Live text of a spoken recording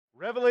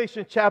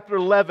Revelation chapter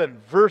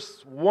 11,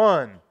 verse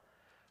 1,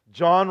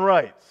 John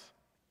writes,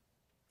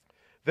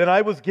 "Then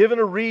I was given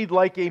a reed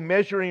like a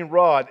measuring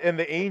rod, and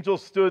the angel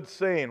stood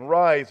saying,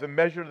 'Rise and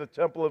measure the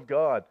temple of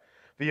God,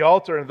 the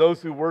altar, and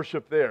those who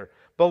worship there.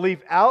 But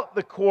leave out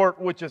the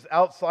court which is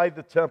outside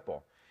the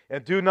temple,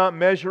 and do not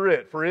measure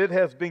it, for it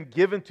has been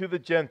given to the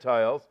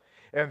Gentiles,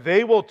 and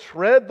they will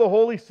tread the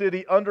holy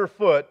city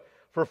underfoot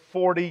for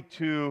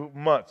 42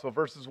 months. So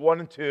verses 1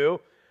 and 2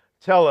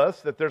 tell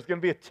us that there's going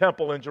to be a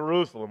temple in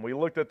Jerusalem. We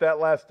looked at that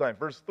last time.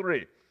 Verse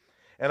 3,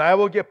 "And I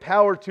will give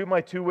power to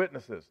my two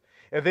witnesses,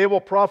 and they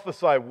will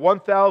prophesy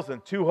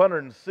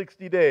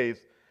 1,260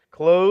 days,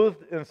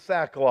 clothed in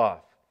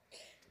sackcloth.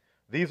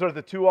 These are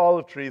the two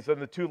olive trees and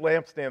the two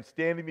lampstands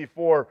standing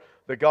before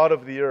the God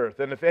of the earth.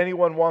 And if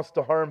anyone wants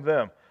to harm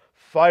them,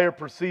 fire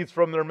proceeds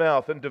from their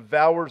mouth and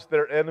devours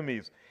their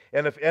enemies.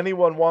 And if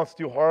anyone wants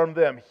to harm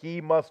them,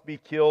 he must be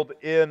killed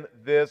in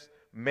this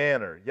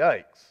manner."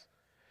 Yikes.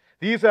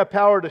 "These have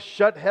power to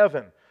shut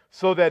heaven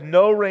so that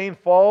no rain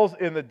falls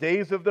in the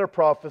days of their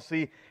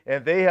prophecy,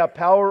 and they have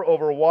power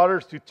over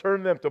waters to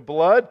turn them to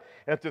blood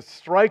and to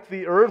strike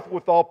the earth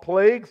with all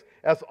plagues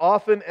as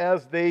often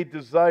as they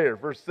desire."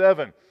 Verse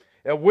 7,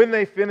 "And when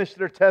they finish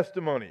their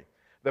testimony,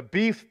 the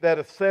beast that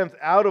ascends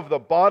out of the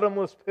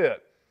bottomless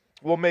pit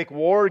will make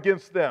war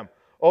against them,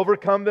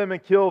 overcome them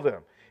and kill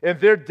them. And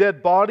their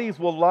dead bodies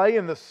will lie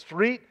in the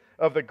street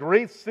of the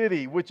great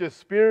city, which is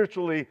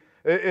spiritually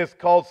is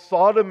called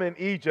Sodom and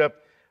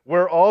Egypt,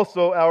 where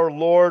also our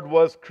Lord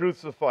was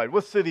crucified."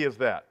 What city is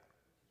that?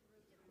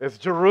 It's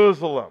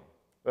Jerusalem.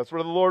 That's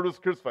where the Lord was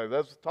crucified.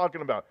 That's what it's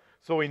talking about.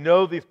 So we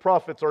know these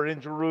prophets are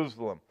in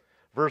Jerusalem.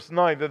 Verse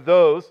 9, "That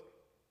those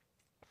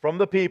from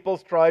the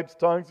peoples, tribes,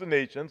 tongues, and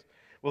nations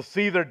will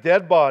see their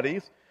dead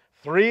bodies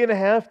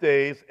 3.5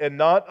 days and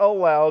not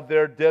allow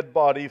their dead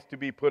bodies to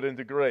be put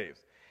into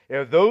graves.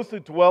 And those who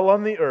dwell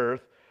on the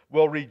earth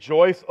will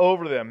rejoice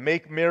over them,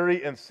 make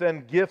merry, and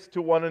send gifts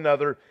to one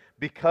another,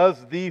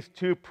 because these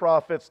two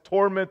prophets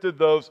tormented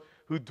those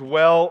who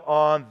dwell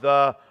on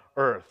the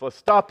earth." Let's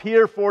stop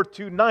here for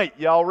tonight.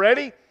 Y'all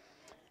ready?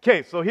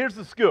 Okay, so here's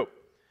the scoop.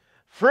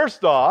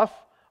 First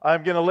off,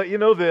 I'm going to let you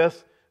know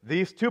this.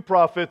 These two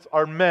prophets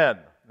are men.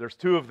 There's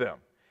two of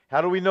them. How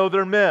do we know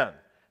they're men?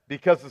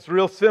 Because it's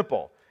real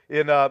simple.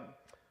 It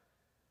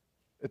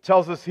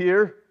tells us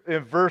here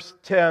in verse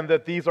 10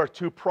 that these are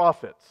two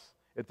prophets.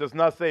 It does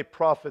not say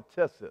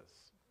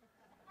prophetesses.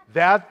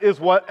 That is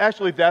what,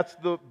 actually, that's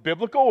the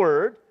biblical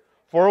word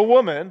for a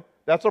woman.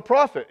 That's a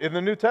prophet in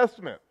the New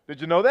Testament. Did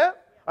you know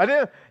that? I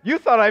didn't. You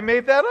thought I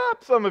made that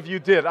up. Some of you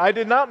did. I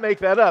did not make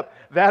that up.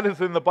 That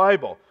is in the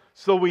Bible.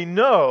 So we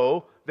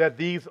know that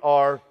these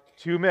are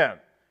two men.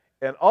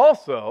 And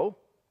also,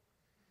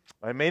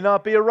 I may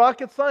not be a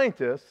rocket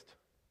scientist,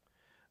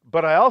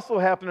 but I also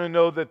happen to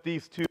know that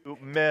these two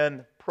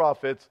men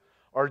prophets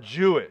are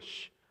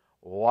Jewish.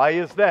 Why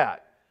is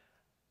that?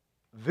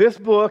 This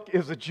book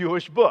is a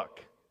Jewish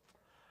book.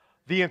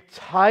 The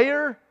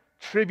entire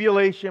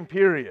tribulation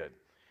period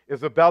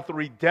is about the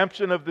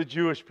redemption of the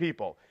Jewish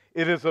people.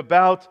 It is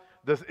about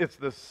this. It's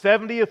the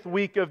 70th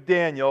week of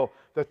Daniel,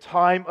 the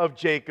time of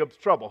Jacob's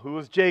trouble. Who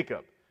is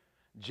Jacob?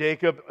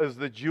 Jacob is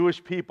the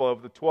Jewish people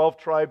of the 12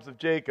 tribes of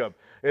Jacob.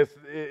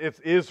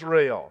 It's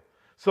Israel.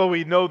 So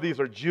we know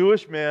these are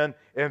Jewish men,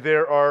 and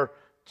there are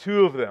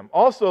two of them.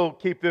 Also,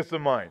 keep this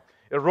in mind.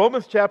 In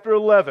Romans chapter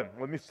 11,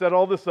 let me set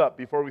all this up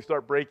before we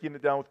start breaking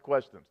it down with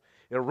questions.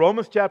 In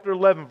Romans chapter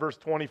 11, verse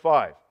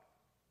 25,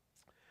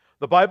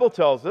 the Bible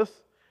tells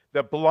us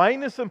that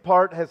blindness in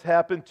part has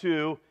happened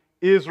to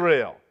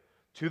Israel,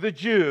 to the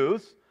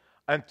Jews,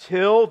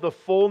 until the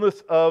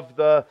fullness of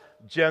the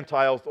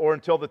Gentiles, or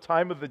until the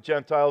time of the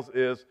Gentiles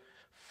is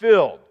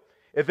filled.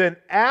 And then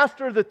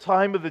after the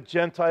time of the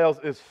Gentiles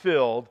is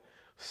filled,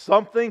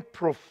 something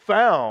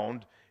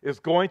profound is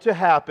going to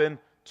happen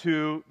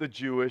to the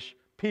Jewish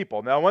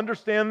people. Now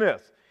understand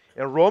this.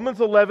 In Romans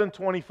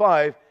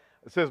 11:25,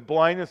 it says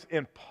blindness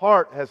in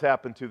part has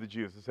happened to the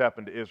Jews. It's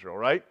happened to Israel,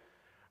 right?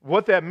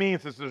 What that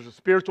means is there's a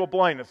spiritual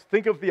blindness.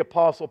 Think of the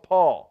Apostle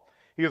Paul.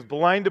 He was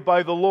blinded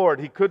by the Lord.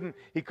 He couldn't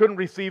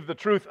receive the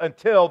truth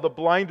until the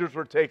blinders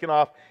were taken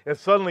off and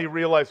suddenly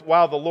realized,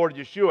 wow, the Lord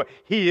Yeshua,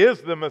 He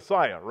is the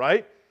Messiah,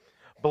 right?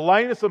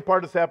 Blindness in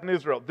part has happened to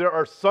Israel. There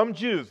are some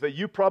Jews that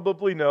you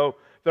probably know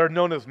that are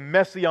known as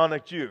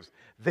Messianic Jews.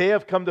 They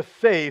have come to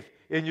faith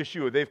in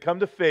Yeshua. They've come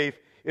to faith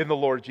in the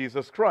Lord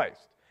Jesus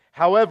Christ.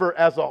 However,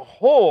 as a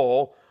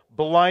whole,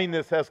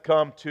 blindness has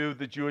come to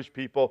the Jewish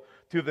people,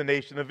 to the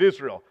nation of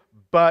Israel.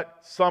 But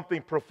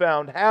something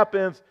profound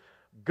happens.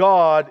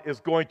 God is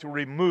going to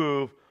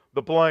remove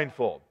the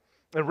blindfold.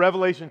 In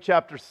Revelation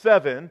chapter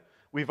 7,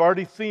 we've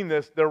already seen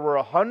this. There were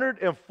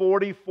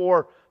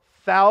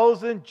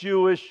 144,000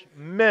 Jewish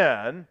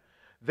men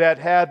that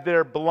had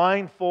their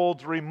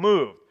blindfolds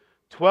removed.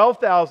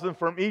 12,000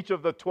 from each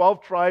of the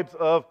 12 tribes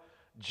of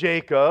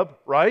Jacob,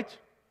 right?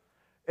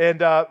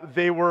 And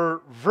they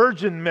were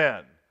virgin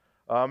men.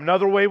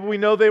 Another way we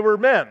know they were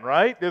men,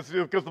 right? Is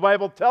because the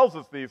Bible tells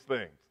us these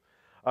things.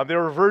 They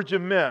were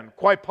virgin men,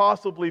 quite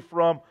possibly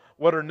from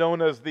what are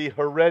known as the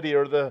Haredi,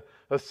 or the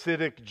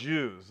Hasidic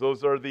Jews.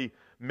 Those are the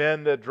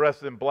men that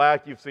dress in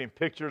black. You've seen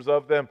pictures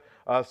of them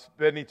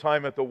spending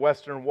time at the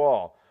Western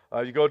Wall.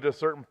 You go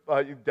to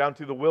down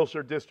to the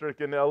Wilshire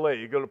district in LA.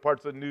 You go to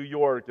parts of New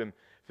York and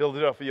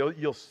Philadelphia.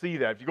 You'll see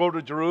that. If you go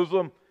to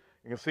Jerusalem,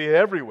 you can see it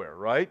everywhere,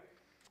 right?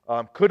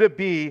 Could it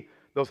be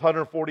those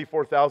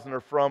 144,000 are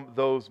from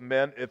those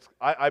men?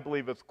 I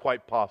believe it's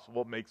quite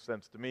possible. It makes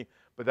sense to me.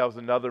 But that was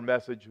another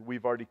message.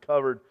 We've already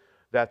covered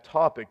that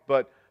topic.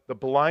 But the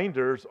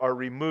blinders are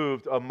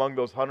removed among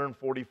those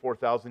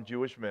 144,000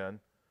 Jewish men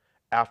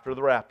after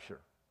the rapture.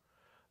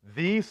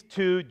 These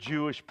two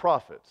Jewish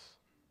prophets,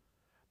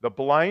 the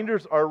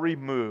blinders are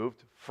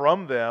removed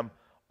from them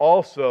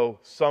also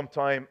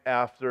sometime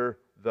after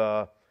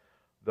the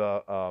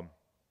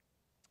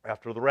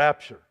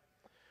rapture.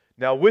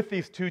 Now, with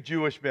these two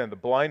Jewish men, the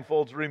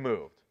blindfolds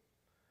removed,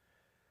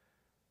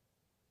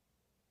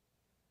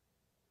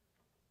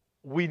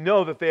 we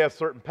know that they have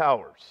certain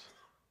powers.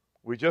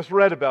 We just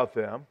read about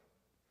them,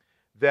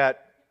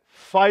 that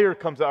fire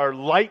comes out, or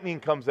lightning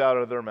comes out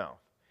of their mouth.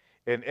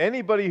 And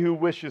anybody who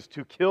wishes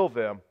to kill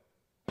them,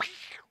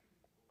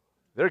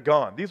 they're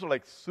gone. These are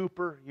like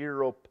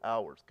superhero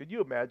powers. Could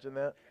you imagine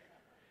that?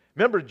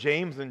 Remember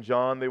James and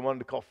John, they wanted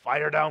to call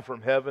fire down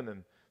from heaven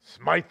and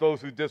smite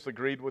those who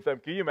disagreed with them.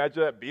 Can you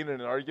imagine that being in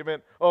an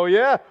argument? Oh,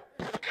 yeah?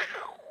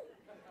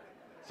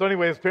 So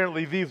anyways,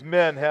 apparently these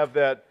men have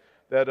that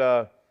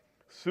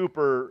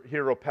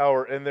superhero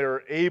power, and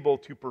they're able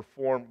to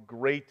perform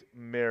great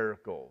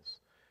miracles,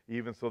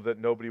 even so that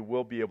nobody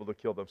will be able to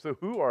kill them. So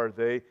who are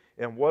they,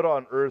 and what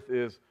on earth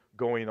is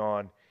going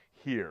on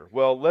here?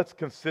 Well, let's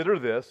consider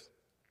this,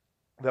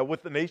 that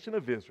with the nation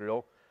of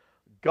Israel,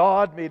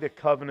 God made a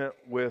covenant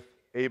with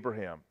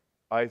Abraham,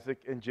 Isaac,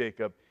 and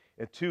Jacob,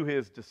 and to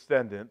his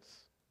descendants.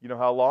 You know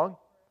how long?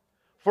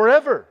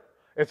 Forever.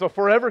 It's a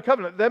forever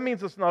covenant. That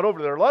means it's not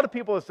over. There are a lot of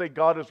people that say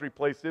God has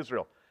replaced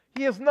Israel.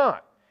 He has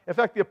not. In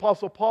fact, the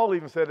Apostle Paul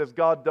even said, "Is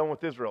God done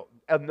with Israel?"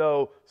 And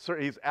no, sir,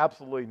 he's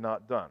absolutely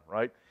not done,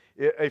 right?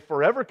 A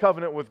forever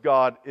covenant with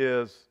God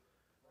is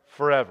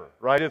forever,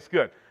 right? It's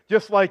good.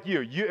 Just like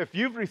you. If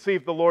you've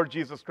received the Lord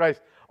Jesus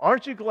Christ,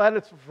 aren't you glad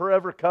it's a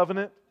forever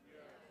covenant?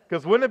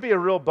 Because wouldn't it be a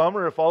real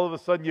bummer if all of a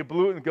sudden you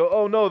blew it and go,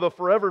 "Oh no, the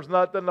forever's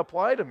doesn't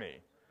apply to me."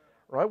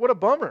 Right? What a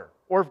bummer.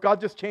 Or if God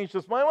just changed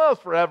his mind, well,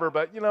 it's forever,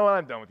 but you know what?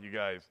 I'm done with you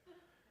guys.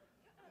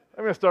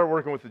 I'm going to start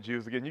working with the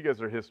Jews again. You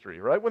guys are history,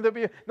 right? Wouldn't that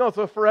be? No, it's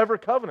a forever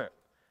covenant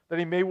that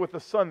he made with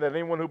the Son, that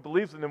anyone who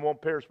believes in him won't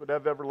perish but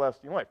have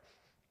everlasting life.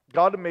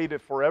 God made a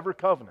forever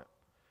covenant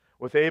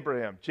with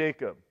Abraham,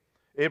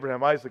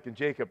 Isaac, and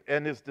Jacob,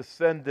 and his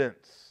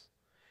descendants.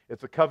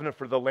 It's a covenant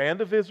for the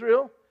land of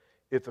Israel.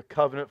 It's a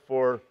covenant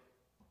for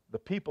the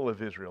people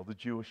of Israel, the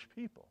Jewish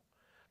people.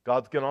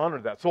 God's going to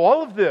honor that. So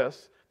all of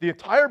this, the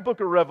entire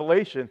book of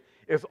Revelation,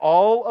 is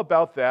all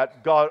about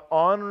that, God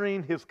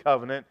honoring his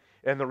covenant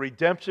and the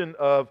redemption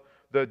of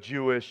the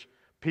Jewish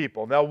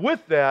people. Now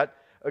with that,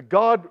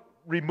 God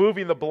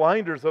removing the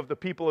blinders of the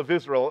people of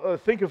Israel.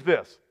 Think of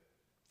this.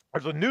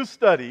 There's a new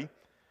study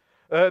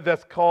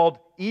that's called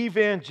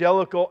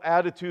Evangelical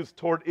Attitudes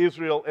Toward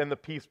Israel and the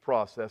Peace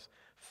Process.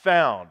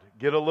 Found,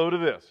 get a load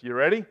of this, you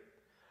ready?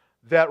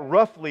 That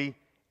roughly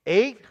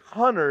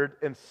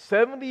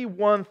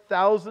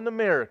 871,000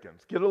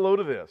 Americans, get a load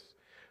of this,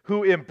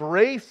 who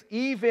embrace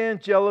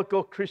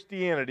evangelical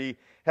Christianity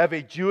have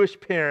a Jewish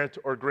parent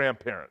or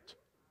grandparent.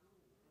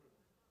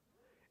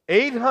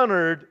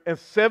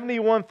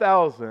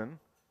 871,000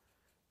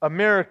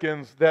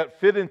 Americans that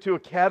fit into a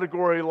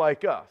category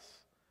like us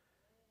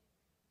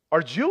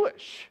are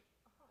Jewish.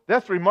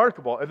 That's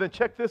remarkable. And then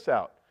check this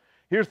out.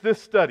 Here's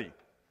this study.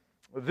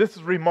 This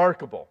is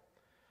remarkable.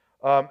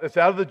 It's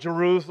out of the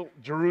Jerusalem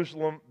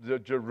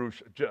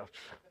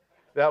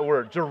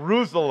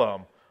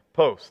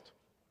Post.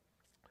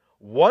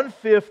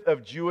 1/5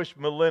 of Jewish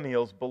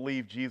millennials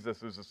believe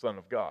Jesus is the Son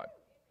of God.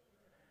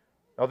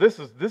 Now this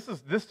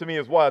to me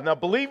is wild. Now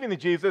believing in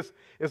Jesus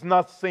is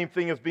not the same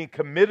thing as being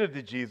committed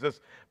to Jesus,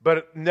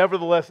 but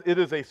nevertheless it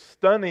is a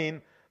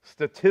stunning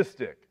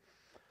statistic.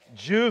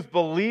 Jews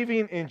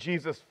believing in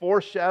Jesus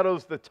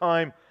foreshadows the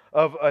time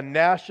of a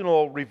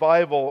national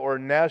revival or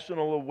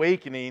national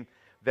awakening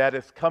that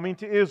is coming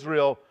to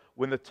Israel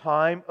when the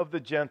time of the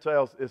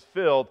Gentiles is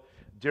filled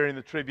during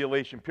the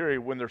tribulation period,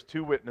 when there's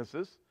two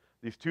witnesses,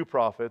 these two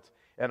prophets,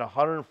 and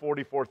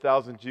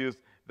 144,000 Jews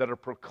that are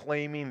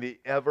proclaiming the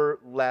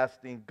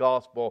everlasting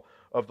gospel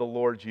of the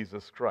Lord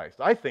Jesus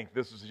Christ. I think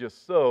this is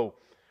just so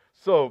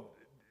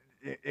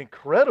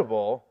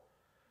incredible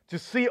to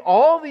see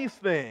all these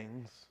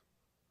things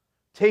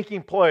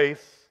taking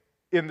place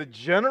in the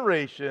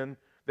generation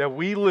that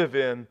we live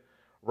in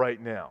right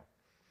now.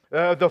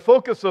 The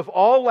focus of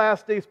all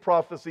last days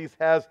prophecies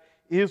has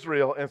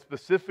Israel, and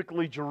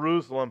specifically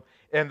Jerusalem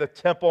and the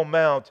Temple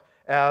Mount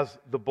as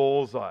the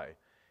bullseye.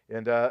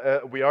 And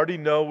we already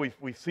know,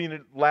 we've seen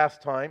it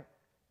last time,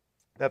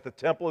 that the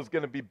temple is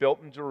going to be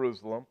built in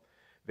Jerusalem.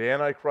 The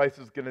Antichrist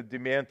is going to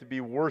demand to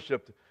be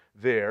worshipped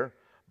there.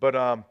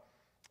 But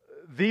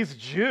these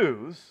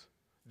Jews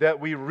that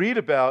we read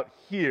about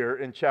here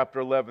in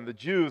chapter 11, the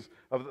Jews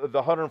of the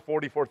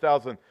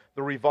 144,000,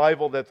 the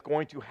revival that's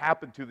going to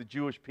happen to the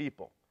Jewish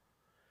people,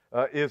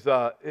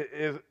 they're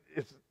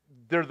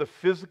the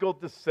physical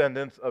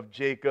descendants of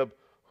Jacob,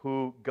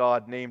 who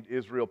God named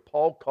Israel.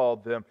 Paul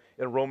called them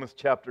in Romans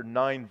chapter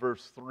 9,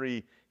 verse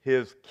 3,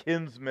 his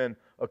kinsmen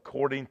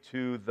according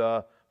to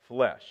the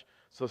flesh.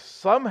 So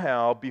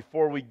somehow,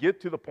 before we get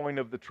to the point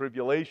of the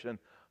tribulation,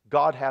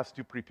 God has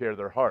to prepare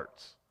their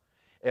hearts.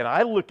 And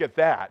I look at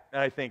that,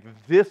 and I think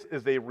this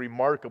is a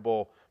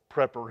remarkable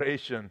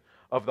preparation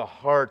of the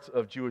hearts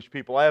of Jewish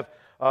people. I have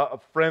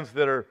friends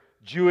that are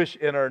Jewish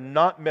and are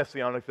not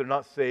Messianic. They're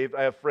not saved.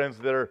 I have friends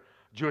that are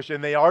Jewish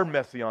and they are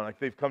Messianic.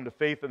 They've come to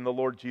faith in the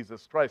Lord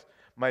Jesus Christ.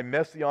 My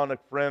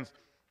Messianic friends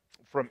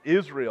from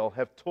Israel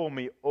have told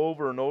me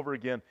over and over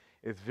again,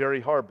 it's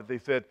very hard, but they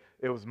said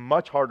it was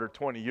much harder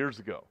 20 years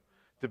ago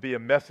to be a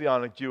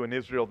Messianic Jew in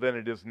Israel than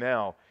it is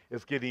now.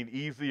 It's getting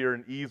easier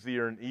and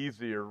easier and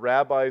easier.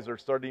 Rabbis are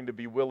starting to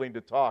be willing to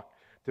talk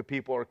to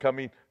people who are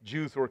coming,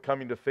 Jews who are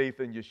coming to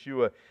faith in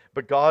Yeshua.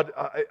 But God,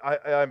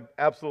 I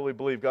absolutely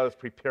believe God is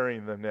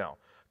preparing them now.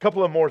 A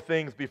couple of more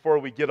things before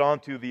we get on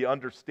to the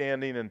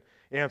understanding and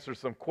answer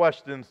some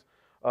questions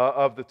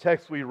of the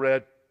text we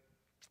read.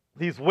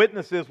 These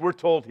witnesses, we're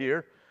told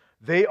here,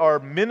 they are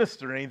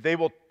ministering. They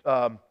will,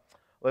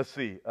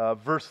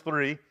 verse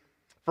 3,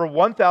 for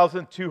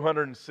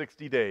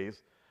 1,260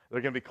 days,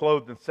 they're going to be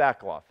clothed in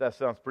sackcloth. That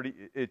sounds pretty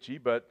itchy,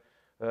 but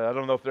I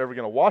don't know if they're ever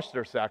going to wash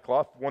their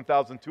sackcloth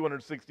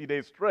 1,260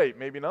 days straight.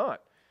 Maybe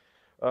not.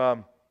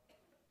 But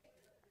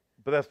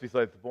that's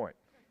besides the point.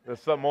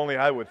 That's something only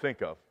I would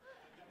think of.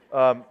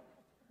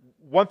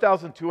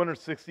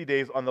 1,260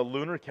 days on the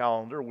lunar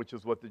calendar, which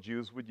is what the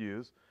Jews would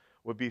use,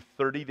 would be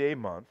 30-day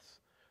months.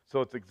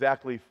 So it's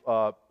exactly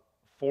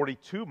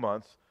 42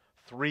 months,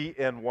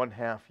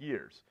 3.5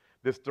 years.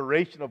 This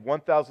duration of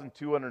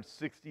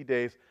 1,260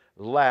 days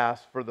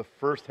lasts for the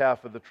first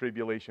half of the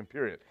tribulation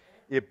period.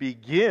 It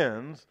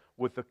begins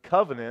with the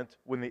covenant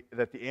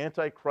that the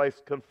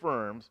Antichrist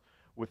confirms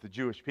with the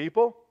Jewish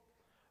people,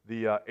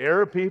 the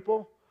Arab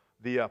people,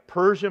 the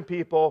Persian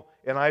people,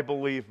 and I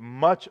believe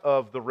much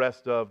of the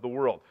rest of the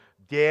world.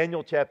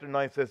 Daniel chapter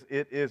 9 says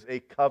it is a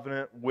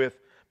covenant with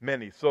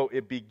many. So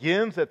it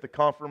begins at the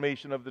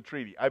confirmation of the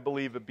treaty. I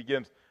believe it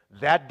begins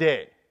that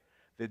day.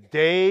 The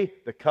day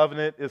the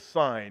covenant is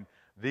signed,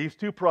 these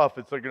two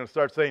prophets are going to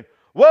start saying,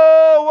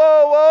 whoa,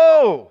 whoa,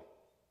 whoa!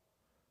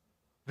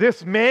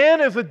 This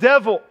man is a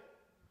devil.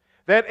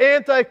 That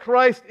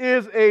Antichrist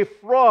is a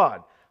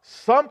fraud.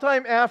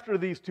 Sometime after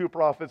these two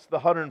prophets, the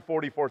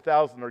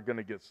 144,000 are going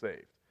to get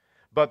saved.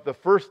 But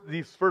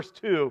these first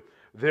two,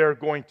 we're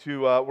going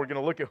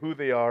to look at who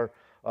they are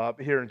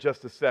here in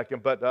just a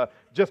second. But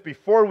just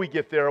before we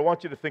get there, I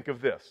want you to think of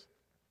this.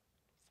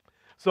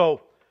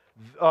 So,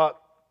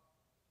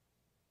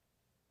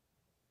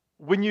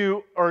 when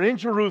you are in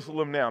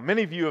Jerusalem now,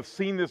 many of you have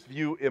seen this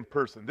view in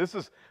person. This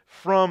is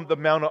from the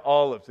Mount of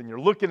Olives, and you're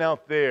looking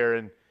out there,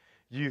 and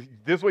this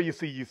is what you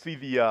see. You see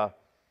the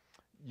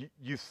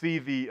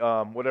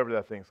whatever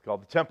that thing's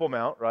called, the Temple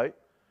Mount, right?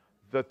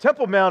 The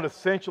Temple Mount,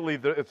 essentially,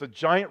 it's a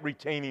giant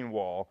retaining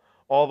wall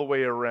all the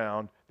way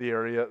around the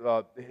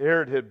area.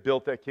 Herod had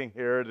built that, King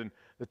Herod, and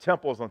the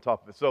temple is on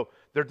top of it. So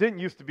there didn't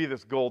used to be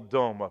this gold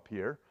dome up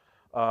here.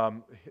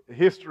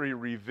 History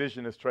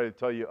revisionists try to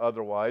tell you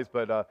otherwise,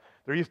 but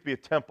there used to be a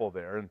temple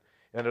there, and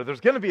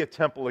there's going to be a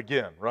temple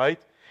again, right?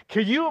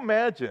 Can you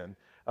imagine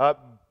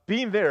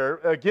being there?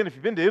 Again, if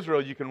you've been to Israel,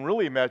 you can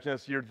really imagine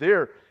this. You're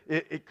there.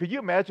 Could you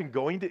imagine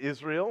going to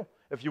Israel?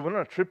 If you went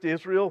on a trip to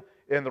Israel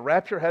and the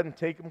rapture hadn't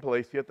taken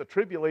place yet, the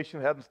tribulation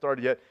hadn't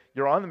started yet,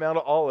 you're on the Mount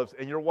of Olives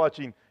and you're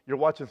watching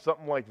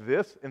something like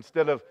this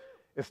instead of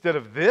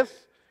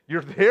this.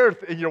 You're there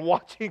and you're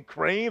watching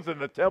cranes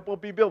and the temple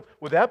be built.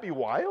 Would that be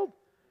wild?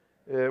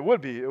 It would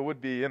be. It would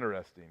be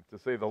interesting, to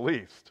say the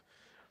least.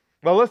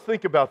 Well, let's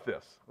think about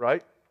this,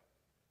 right?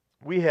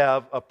 We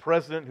have a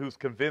president who's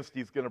convinced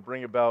he's going to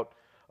bring about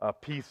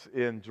peace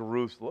in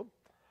Jerusalem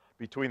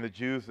between the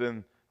Jews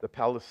and the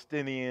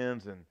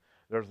Palestinians, and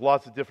there's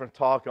lots of different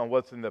talk on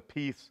what's in the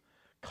peace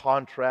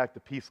contract, the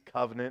peace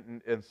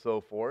covenant, and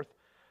so forth.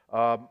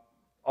 A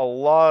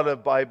lot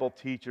of Bible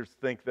teachers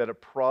think that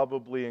it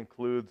probably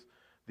includes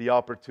the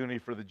opportunity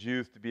for the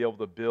Jews to be able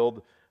to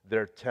build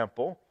their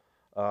temple.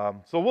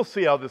 So we'll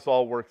see how this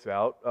all works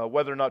out.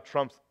 Whether or not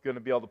Trump's going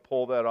to be able to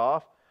pull that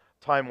off,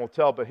 time will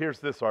tell. But here's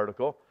this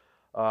article.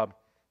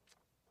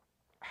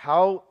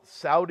 How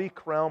Saudi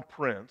Crown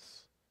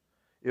Prince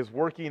is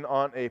working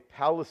on a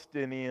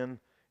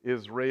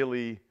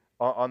Palestinian-Israeli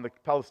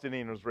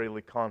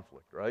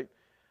conflict, right?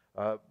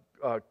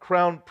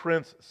 Crown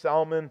Prince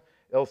Salman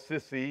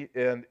El-Sisi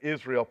and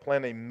Israel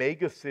plan a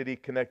mega city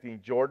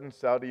connecting Jordan,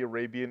 Saudi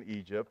Arabia, and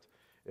Egypt.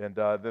 And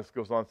this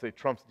goes on to say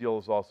Trump's deal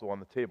is also on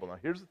the table. Now,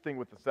 here's the thing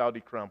with the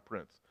Saudi Crown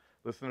Prince.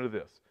 Listen to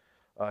this.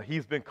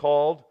 He's been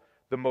called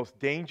the most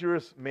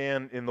dangerous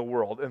man in the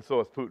world, and so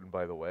is Putin,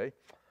 by the way,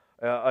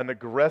 an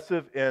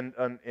aggressive and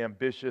an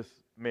ambitious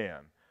man.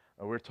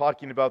 We're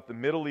talking about the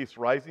Middle East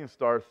rising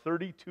star,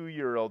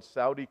 32-year-old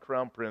Saudi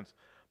Crown Prince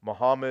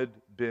Mohammed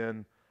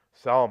bin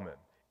Salman.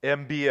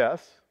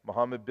 MBS,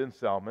 Mohammed bin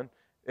Salman,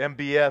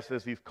 MBS,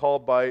 as he's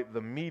called by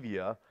the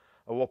media,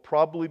 will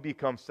probably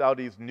become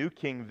Saudi's new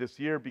king this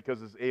year because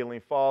his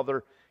ailing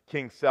father,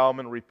 King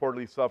Salman,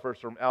 reportedly suffers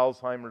from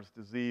Alzheimer's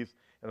disease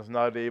and is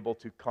not able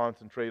to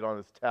concentrate on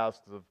his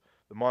tasks of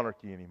the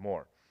monarchy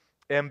anymore.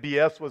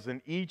 MBS was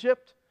in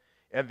Egypt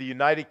and the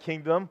United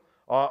Kingdom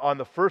on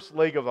the first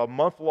leg of a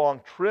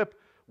month-long trip,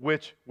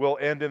 which will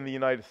end in the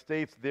United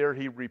States. There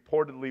he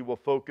reportedly will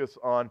focus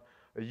on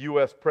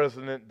U.S.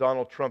 President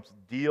Donald Trump's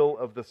deal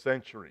of the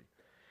century.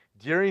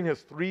 During his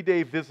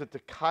 3-day visit to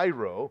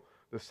Cairo,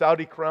 the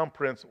Saudi crown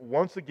prince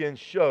once again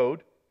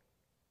showed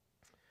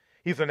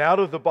he's an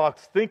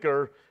out-of-the-box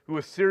thinker who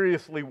is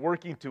seriously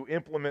working to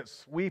implement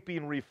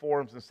sweeping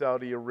reforms in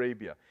Saudi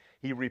Arabia.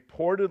 He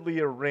reportedly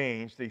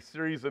arranged a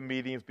series of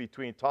meetings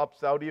between top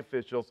Saudi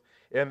officials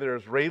and their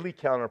Israeli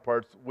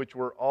counterparts, which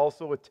were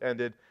also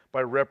attended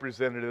by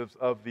representatives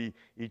of the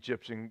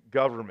Egyptian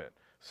government.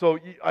 So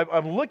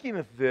I'm looking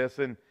at this,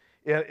 and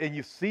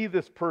you see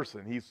this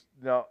person.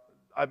 Now,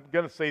 I'm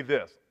going to say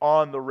this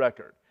on the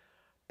record.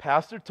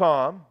 Pastor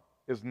Tom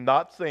is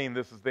not saying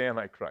this is the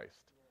Antichrist.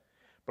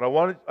 But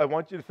I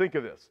want you to think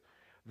of this.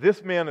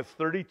 This man is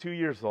 32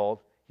 years old.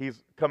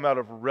 He's come out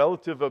of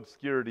relative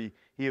obscurity.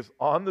 He is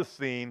on the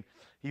scene.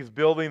 He's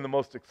building the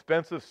most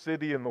expensive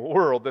city in the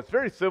world that's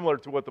very similar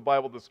to what the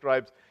Bible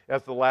describes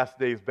as the last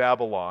days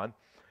Babylon.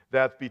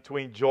 That's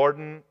between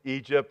Jordan,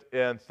 Egypt,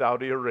 and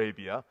Saudi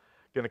Arabia.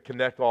 Going to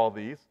connect all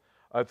these.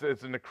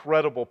 It's an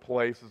incredible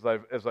place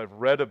as I've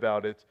read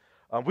about it.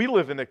 We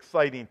live in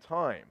exciting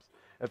times.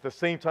 At the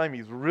same time,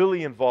 he's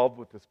really involved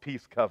with this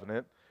peace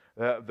covenant,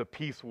 the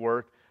peace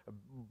work,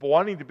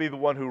 wanting to be the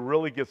one who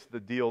really gets the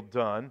deal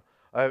done,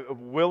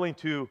 willing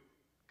to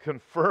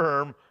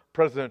confirm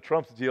President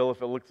Trump's deal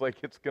if it looks like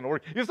it's going to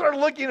work. You start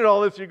looking at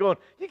all this, you're going,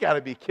 you got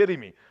to be kidding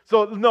me.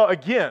 So, no,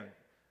 again,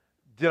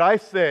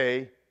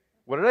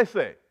 what did I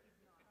say?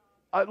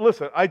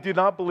 Listen, I do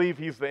not believe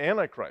he's the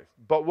Antichrist,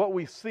 but what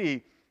we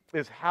see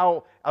is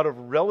how out of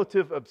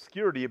relative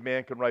obscurity a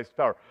man can rise to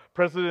power.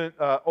 President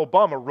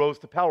Obama rose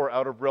to power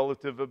out of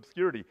relative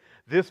obscurity.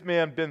 This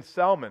man, bin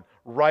Salman,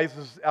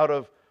 rises out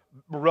of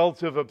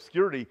relative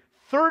obscurity,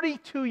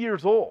 32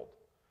 years old,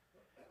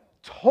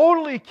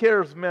 totally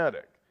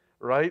charismatic,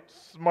 right?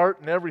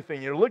 Smart and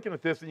everything. You're looking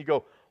at this and you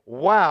go,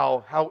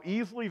 wow, how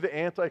easily the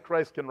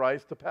Antichrist can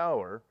rise to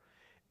power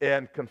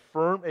and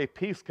confirm a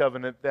peace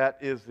covenant that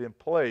is in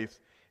place.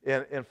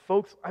 And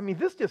folks, I mean,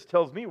 this just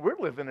tells me we're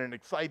living in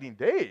exciting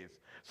days.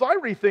 So I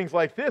read things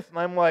like this, and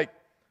I'm like,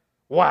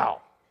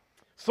 wow.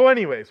 So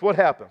anyways, what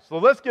happens? So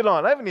let's get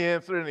on. I haven't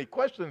answered any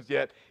questions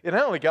yet, and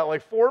I only got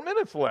like 4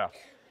 minutes left.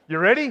 You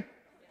ready?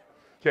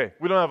 Okay,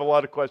 we don't have a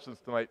lot of questions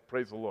tonight.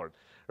 Praise the Lord.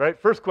 All right,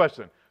 first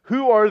question.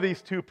 Who are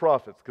these two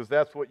prophets? Because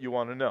that's what you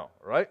want to know,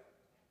 all right?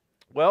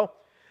 Well,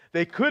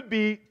 they could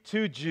be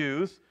two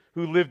Jews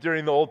who lived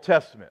during the Old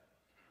Testament.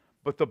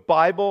 But the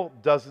Bible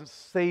doesn't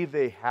say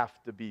they have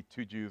to be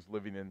two Jews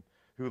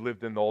who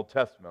lived in the Old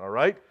Testament, all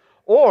right?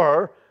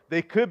 Or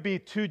they could be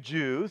two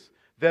Jews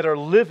that are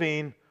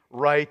living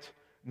right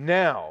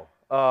now.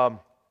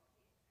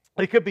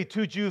 They could be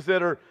two Jews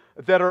that are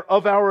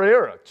of our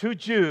era, two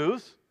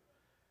Jews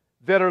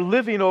that are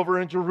living over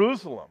in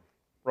Jerusalem,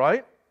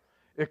 right?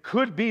 It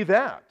could be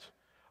that.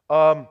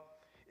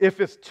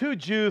 If it's two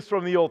Jews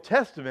from the Old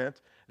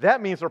Testament, that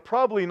means they're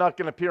probably not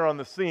going to appear on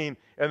the scene,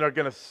 and they're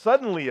going to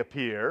suddenly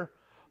appear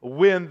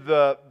when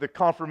the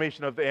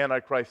confirmation of the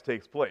Antichrist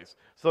takes place.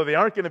 So they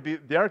aren't going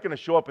to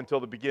show up until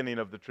the beginning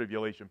of the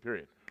tribulation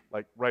period,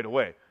 like right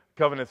away.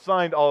 Covenant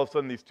signed, all of a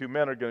sudden these two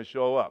men are going to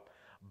show up.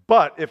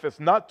 But if it's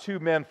not two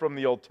men from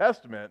the Old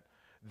Testament,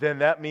 then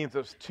that means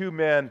it's two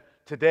men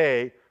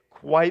today,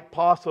 quite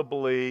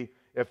possibly,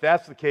 if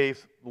that's the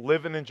case,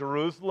 living in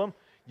Jerusalem.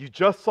 You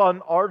just saw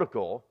an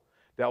article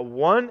that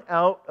 1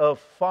 out of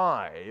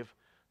 5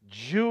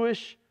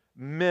 Jewish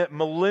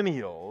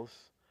millennials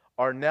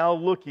are now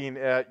looking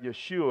at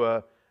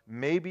Yeshua.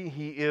 Maybe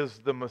he is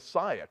the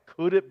Messiah.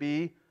 Could it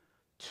be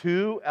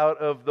 2 out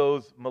of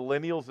those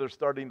millennials that are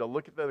starting to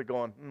look at that and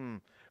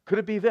going, could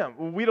it be them?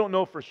 Well, we don't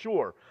know for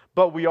sure,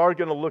 but we are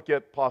going to look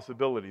at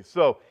possibilities.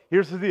 So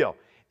here's the deal.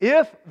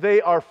 If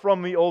they are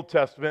from the Old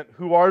Testament,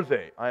 who are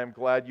they? I am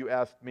glad you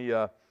asked me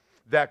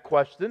that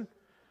question.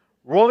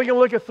 We're only going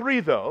to look at 3,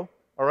 though,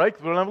 all right,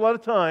 because we don't have a lot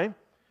of time.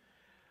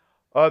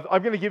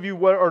 I'm going to give you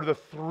what are the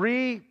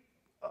 3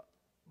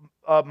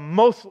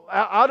 most,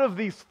 out of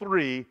these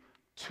 3,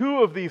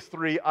 2 of these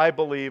 3, I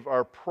believe,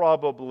 are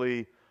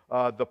probably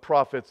the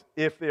prophets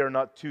if they are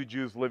not 2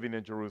 Jews living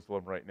in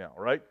Jerusalem right now,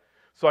 right?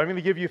 So I'm going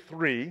to give you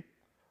 3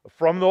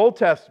 from the Old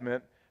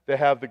Testament that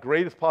have the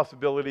greatest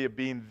possibility of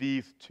being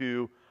these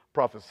 2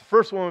 prophets. The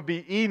first one would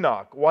be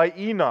Enoch. Why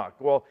Enoch?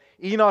 Well,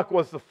 Enoch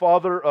was the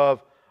father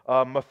of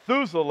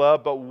Methuselah,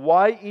 but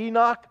why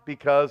Enoch?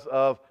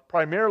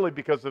 Primarily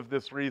because of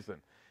this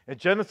reason. In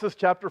Genesis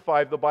chapter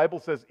 5, the Bible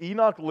says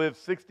Enoch lived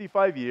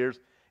 65 years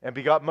and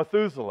begot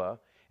Methuselah.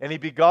 And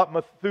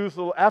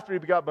after he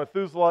begot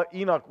Methuselah,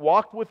 Enoch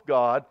walked with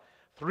God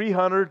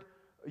 300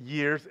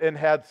 years and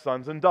had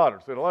sons and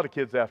daughters. So he had a lot of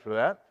kids after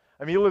that.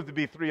 I mean, he lived to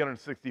be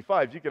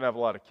 365. You can have a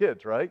lot of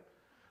kids, right?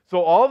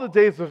 So all the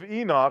days of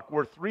Enoch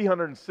were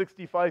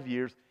 365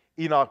 years.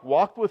 Enoch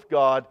walked with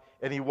God,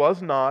 and he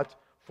was not,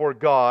 for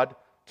God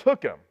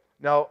took him.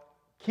 Now,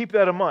 keep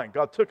that in mind.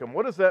 God took him.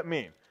 What does that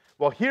mean?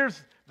 Well,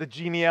 here's the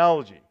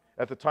genealogy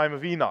at the time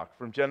of Enoch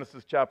from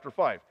Genesis chapter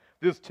 5.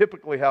 This is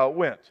typically how it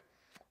went.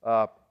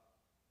 So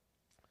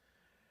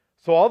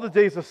all the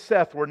days of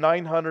Seth were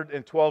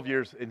 912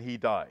 years, and he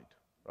died,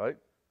 right?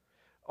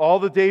 All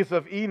the days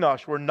of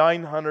Enosh were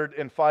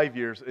 905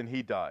 years, and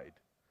he died.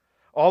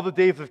 All the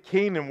days of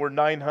Canaan were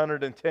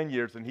 910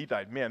 years, and he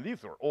died. Man,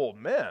 these are old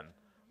men.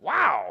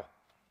 Wow.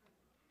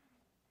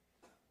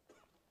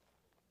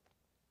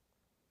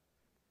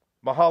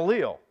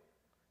 Mahalalel,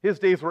 his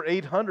days were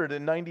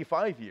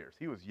 895 years.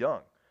 He was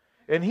young,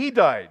 and he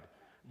died.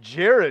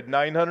 Jared,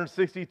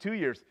 962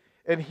 years,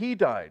 and he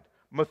died.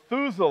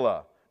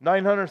 Methuselah,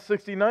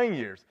 969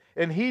 years,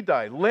 and he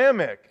died.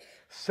 Lamech,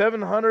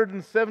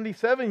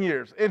 777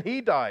 years, and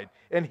he died,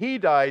 and he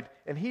died,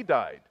 and he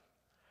died.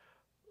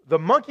 The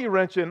monkey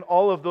wrench in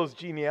all of those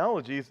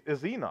genealogies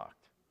is Enoch.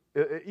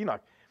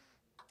 Enoch.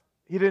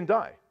 He didn't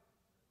die.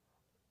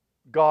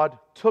 God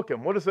took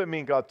him. What does that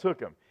mean, God took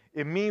him?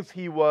 It means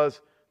he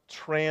was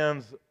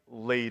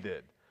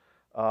translated.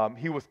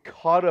 He was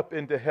caught up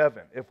into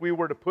heaven. If we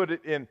were to put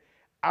it in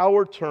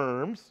our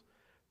terms,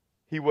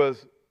 he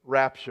was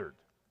raptured.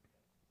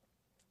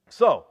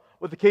 So,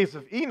 with the case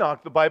of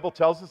Enoch, the Bible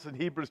tells us in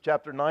Hebrews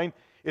chapter 9,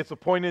 it's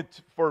appointed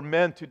for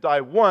men to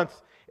die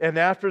once, and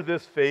after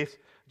this face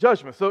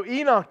judgment. So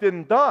Enoch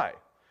didn't die.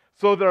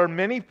 So there are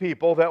many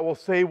people that will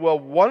say, well,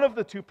 one of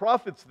the two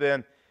prophets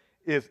then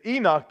is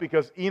Enoch,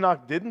 because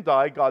Enoch didn't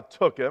die, God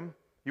took him,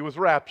 he was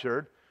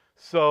raptured.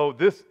 So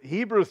this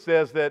Hebrew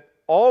says that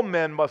all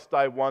men must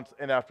die once,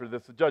 and after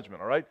this the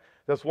judgment, all right?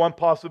 That's one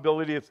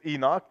possibility, it's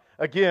Enoch.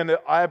 Again,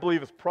 I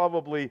believe it's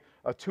probably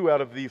two out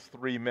of these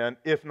three men,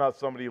 if not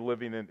somebody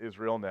living in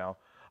Israel now.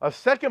 A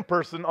second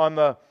person on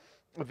the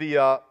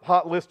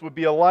hot list would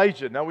be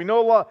Elijah. Now, we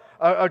know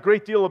a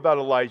great deal about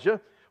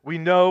Elijah. We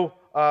know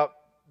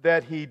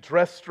that he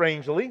dressed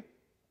strangely.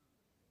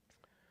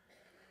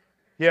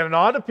 He had an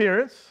odd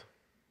appearance,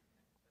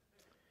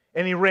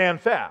 and he ran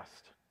fast.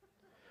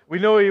 We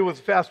know he was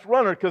a fast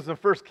runner because in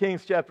 1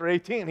 Kings chapter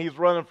 18, he's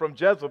running from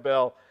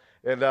Jezebel,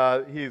 and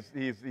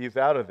he's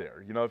out of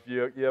there. You know, if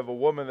you have a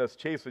woman that's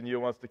chasing you,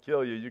 wants to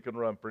kill you, you can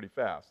run pretty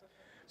fast.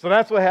 So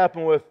that's what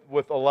happened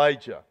with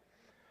Elijah.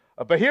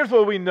 But here's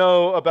what we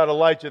know about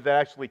Elijah that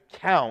actually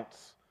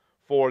counts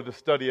for the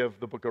study of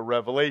the book of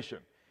Revelation.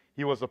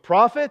 He was a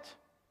prophet,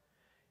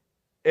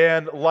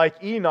 and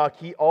like Enoch,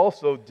 he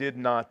also did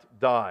not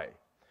die.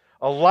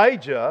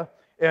 Elijah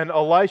and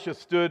Elisha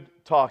stood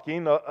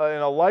talking,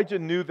 and Elijah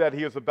knew that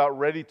he was about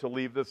ready to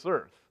leave this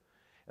earth.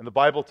 And the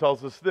Bible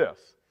tells us this.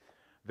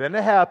 Then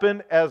it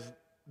happened as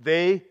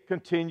they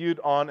continued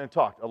on and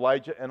talked,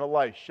 Elijah and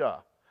Elisha,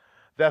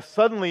 that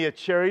suddenly a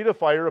chariot of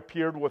fire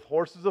appeared with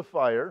horses of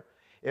fire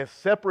and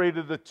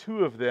separated the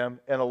two of them,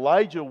 and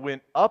Elijah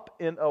went up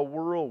in a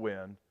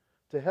whirlwind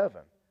to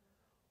heaven.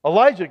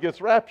 Elijah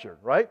gets raptured,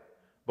 right?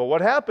 But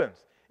what happens?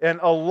 And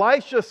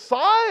Elisha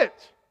saw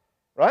it,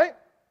 right?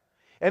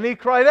 And he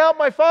cried out,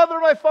 my father,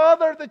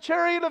 the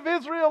chariot of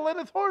Israel and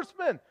its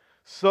horsemen.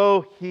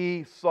 So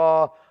he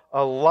saw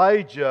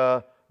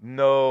Elijah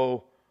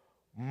no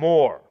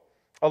more.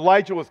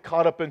 Elijah was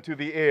caught up into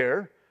the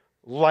air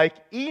like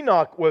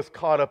Enoch was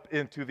caught up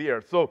into the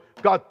air. So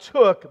God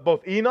took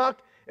both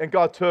Enoch and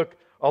God took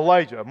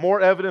Elijah.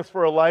 More evidence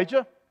for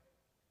Elijah.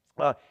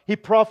 He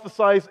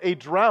prophesies a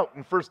drought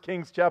in 1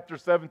 Kings chapter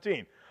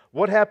 17.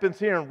 What happens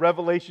here in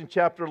Revelation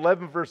chapter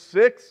 11 verse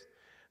 6?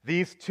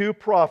 These two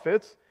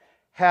prophets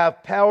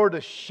have power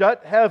to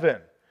shut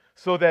heaven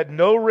so that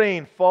no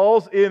rain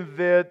falls in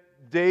the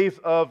days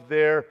of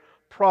their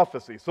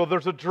prophecy. So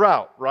there's a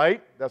drought,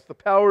 right? That's the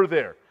power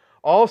there.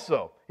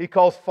 Also, he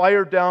calls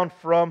fire down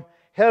from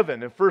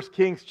heaven. In 1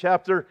 Kings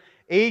chapter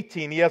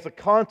 18, he has a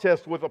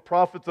contest with the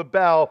prophets of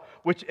Baal,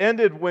 which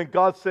ended when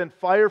God sent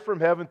fire from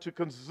heaven to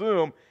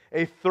consume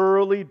a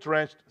thoroughly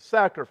drenched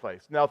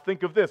sacrifice. Now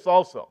think of this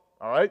also,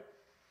 all right?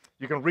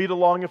 You can read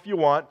along if you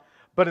want,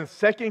 but in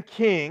 2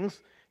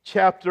 Kings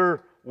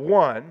chapter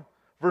 1,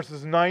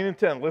 verses 9 and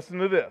 10, listen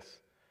to this.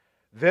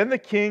 Then the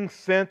king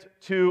sent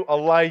to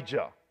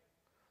Elijah.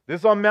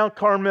 This is on Mount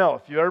Carmel.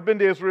 If you've ever been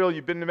to Israel,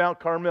 you've been to Mount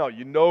Carmel.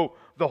 You know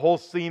the whole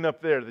scene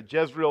up there. The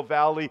Jezreel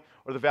Valley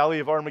or the Valley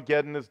of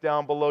Armageddon is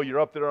down below. You're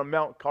up there on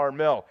Mount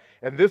Carmel.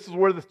 And this is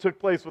where this took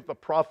place with the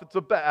prophets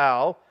of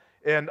Baal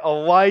and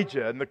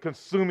Elijah and the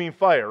consuming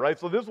fire, right?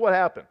 So this is what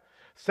happened.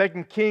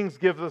 2 Kings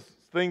gives us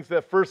things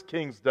that 1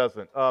 Kings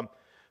doesn't. 2nd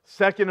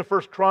and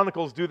 1st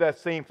Chronicles do that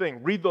same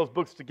thing. Read those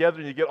books together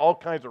and you get all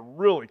kinds of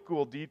really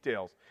cool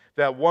details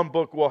that one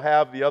book will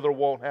have, the other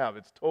won't have.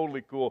 It's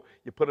totally cool.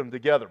 You put them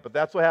together. But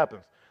that's what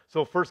happens.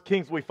 So 1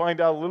 Kings we find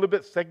out a little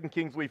bit. 2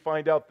 Kings we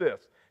find out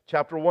this.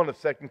 Chapter 1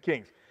 of 2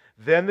 Kings.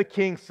 Then the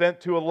king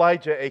sent to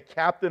Elijah a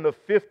captain of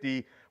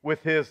 50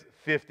 with his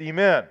 50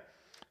 men.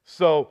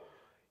 So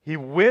he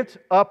went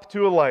up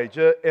to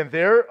Elijah, and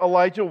there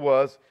Elijah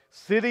was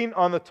sitting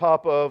on the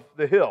top of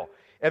the hill.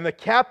 And the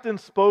captain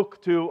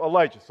spoke to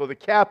Elijah. So the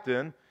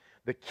captain,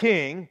 the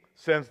king,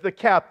 sends the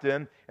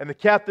captain, and the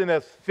captain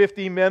has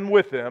 50 men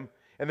with him,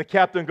 and the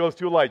captain goes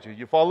to Elijah.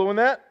 You following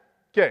that?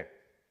 Okay.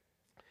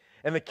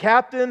 And the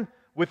captain,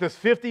 with his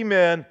 50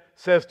 men,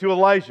 says to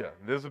Elijah,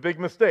 this is a big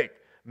mistake,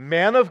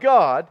 man of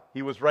God,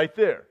 he was right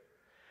there.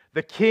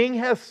 The king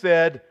has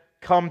said,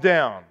 come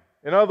down.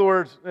 In other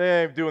words, I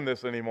ain't doing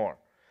this anymore.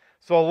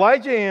 So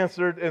Elijah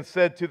answered and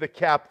said to the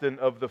captain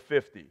of the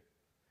 50,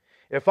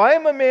 if I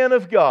am a man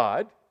of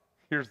God,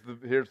 here's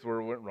where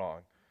it went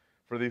wrong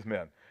for these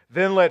men,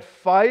 then let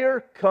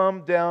fire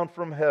come down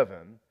from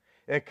heaven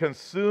and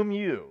consume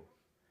you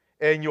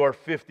and your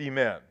 50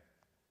 men.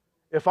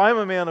 If I'm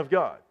a man of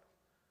God,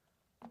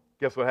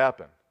 guess what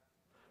happened?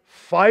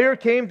 Fire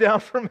came down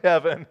from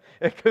heaven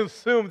and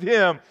consumed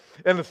him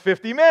and his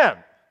 50 men,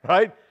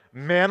 right?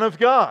 Man of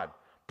God,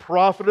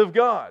 prophet of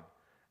God,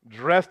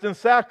 dressed in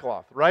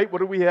sackcloth, right? What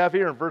do we have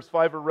here in verse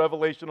 5 of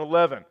Revelation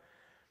 11?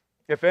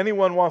 If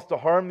anyone wants to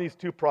harm these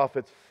two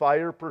prophets,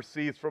 fire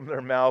proceeds from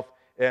their mouth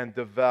and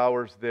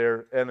devours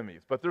their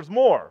enemies. But there's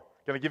more.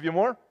 Can I give you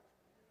more?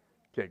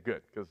 Okay,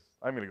 good, because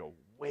I'm going to go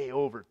way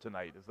over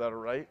tonight. Is that all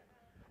right?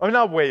 I mean,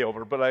 not way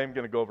over, but I am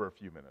going to go over a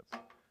few minutes.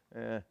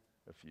 A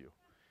few.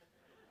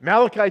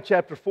 Malachi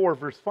chapter 4,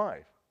 verse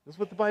 5. This is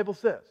what the Bible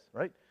says,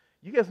 right?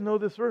 You guys know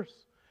this verse.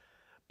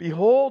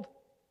 Behold,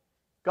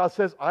 God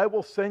says, I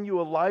will send you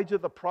Elijah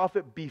the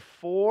prophet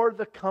before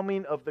the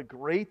coming of the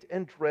great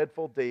and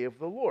dreadful day of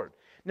the Lord.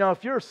 Now,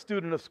 if you're a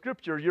student of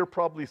Scripture, you're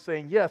probably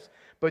saying yes,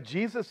 but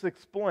Jesus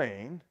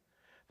explained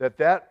that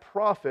that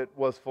prophet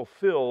was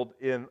fulfilled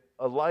in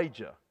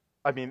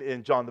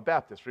in John the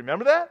Baptist.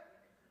 Remember that?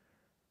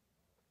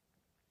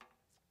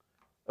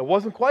 It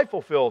wasn't quite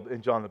fulfilled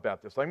in John the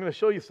Baptist. I'm going to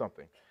show you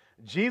something.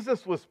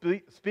 Jesus was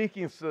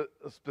speaking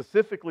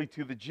specifically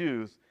to the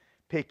Jews.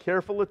 Pay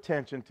careful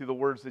attention to the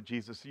words that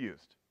Jesus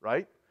used,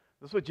 right?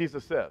 This is what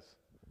Jesus says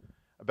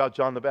about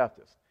John the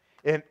Baptist.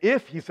 And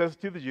if, he says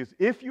to the Jews,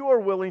 if you are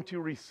willing to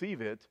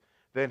receive it,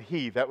 then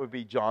he, that would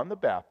be John the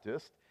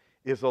Baptist,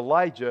 is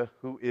Elijah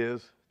who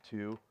is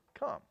to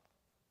come.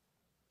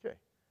 Okay.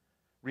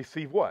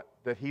 Receive what?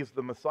 That he's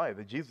the Messiah,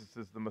 that Jesus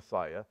is the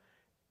Messiah.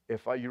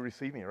 If you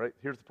receive me, right?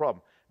 Here's the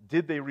problem.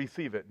 Did they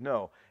receive it?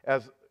 No.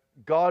 As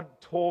God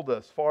told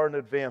us far in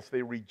advance,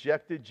 they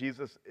rejected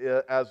Jesus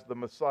as the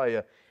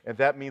Messiah, and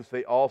that means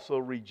they also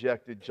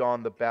rejected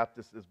John the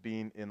Baptist as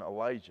being in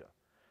Elijah,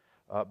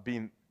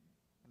 being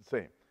the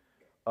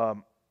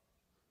same.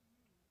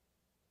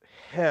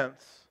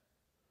 Hence,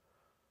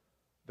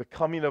 the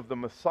coming of the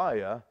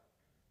Messiah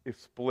is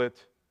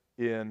split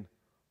in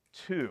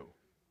two,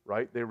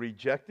 right? They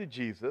rejected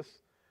Jesus.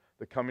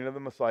 The coming of the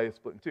Messiah is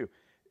split in two.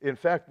 In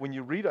fact, when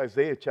you read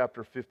Isaiah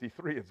chapter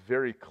 53, it's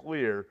very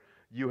clear.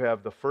 You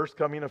have the first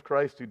coming of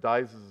Christ who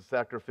dies as a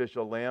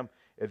sacrificial lamb,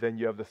 and then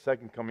you have the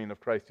second coming of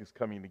Christ who's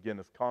coming again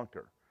as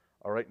conqueror.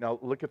 All right, now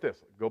look at this.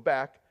 Go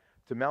back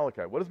to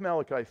Malachi. What does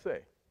Malachi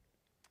say?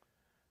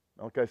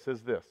 Malachi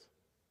says this.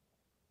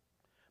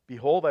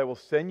 Behold, I will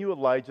send you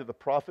Elijah the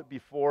prophet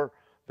before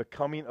the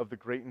coming of the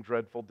great and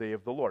dreadful day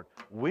of the Lord.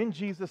 When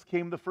Jesus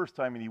came the first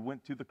time and he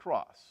went to the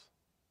cross,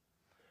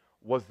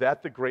 was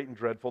that the great and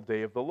dreadful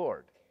day of the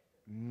Lord?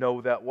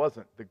 No, that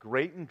wasn't. The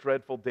great and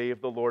dreadful day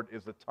of the Lord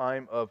is the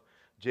time of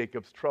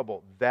Jacob's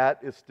trouble. That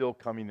is still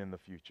coming in the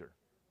future.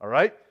 All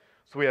right?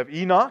 So we have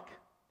Enoch.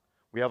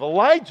 We have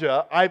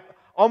Elijah.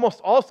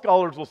 Almost all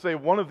scholars will say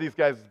one of these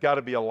guys has got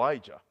to be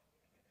Elijah.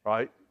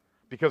 Right?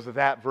 Because of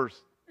that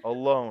verse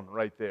alone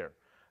right there.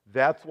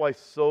 That's why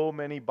so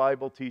many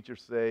Bible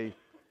teachers say,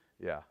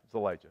 yeah, it's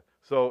Elijah.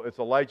 So it's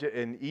Elijah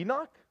and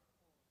Enoch.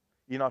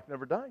 Enoch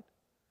never died.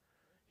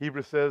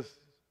 Hebrews says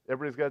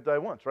everybody's got to die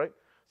once, right?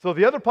 So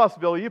the other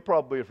possibility, you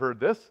probably have heard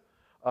this,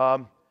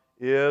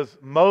 is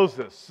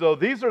Moses. So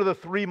these are the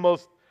three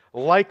most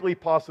likely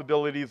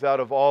possibilities out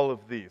of all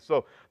of these.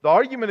 So the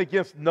argument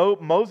against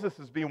Moses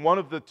as being one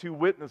of the two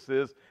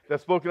witnesses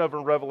that's spoken of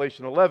in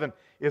Revelation 11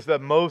 is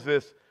that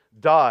Moses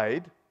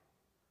died,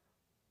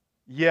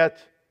 yet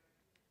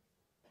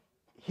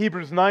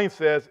Hebrews 9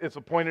 says it's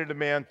appointed a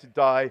man to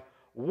die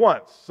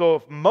once. So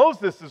if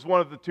Moses is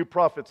one of the two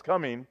prophets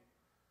coming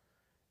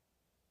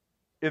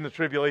in the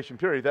tribulation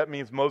period, that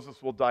means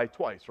Moses will die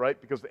twice,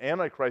 right? Because the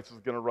Antichrist is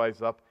going to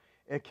rise up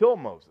and kill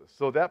Moses.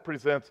 So that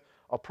presents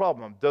a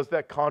problem. Does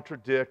that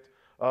contradict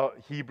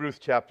Hebrews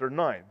chapter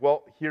 9?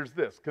 Well, here's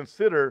this.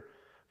 Consider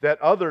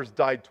that others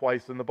died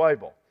twice in the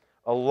Bible.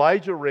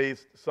 Elijah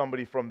raised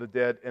somebody from the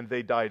dead and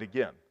they died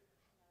again,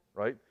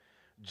 right?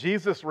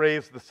 Jesus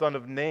raised the son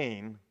of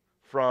Nain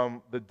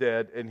from the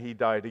dead and he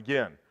died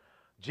again.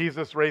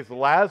 Jesus raised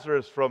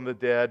Lazarus from the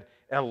dead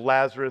and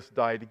Lazarus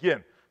died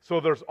again. So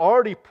there's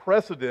already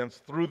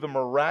precedence through the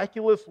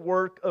miraculous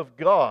work of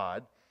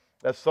God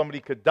that somebody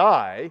could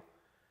die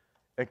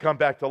and come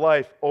back to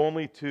life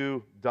only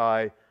to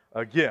die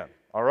again.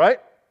 All right?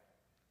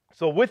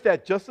 So with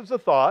that, just as a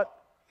thought,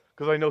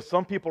 because I know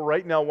some people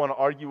right now want to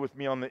argue with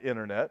me on the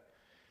internet.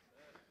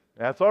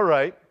 That's all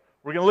right.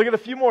 We're going to look at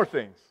a few more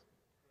things.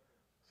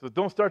 So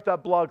don't start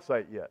that blog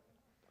site yet.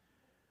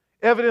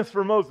 Evidence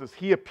for Moses.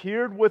 He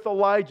appeared with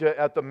Elijah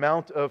at the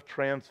Mount of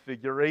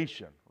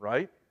Transfiguration,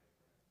 right?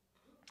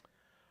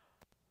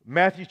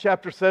 Matthew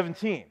chapter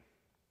 17.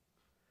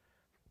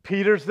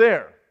 Peter's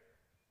there.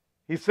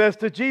 He says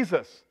to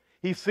Jesus,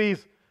 he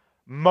sees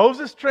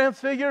Moses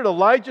transfigured,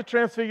 Elijah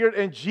transfigured,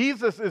 and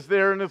Jesus is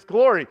there in his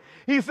glory.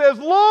 He says,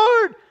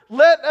 Lord,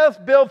 let us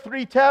build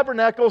 3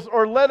 tabernacles,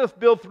 or let us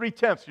build 3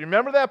 tents. You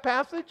remember that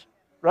passage?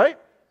 Right?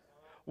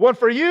 One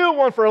for you,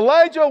 one for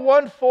Elijah,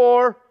 one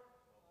for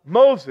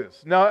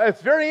Moses. Now,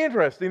 it's very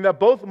interesting that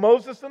both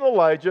Moses and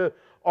Elijah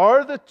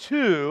are the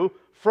 2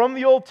 from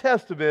the Old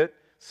Testament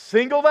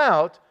singled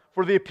out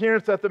for the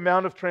appearance at the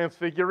Mount of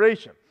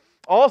Transfiguration.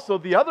 Also,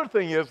 the other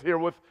thing is here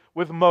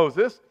with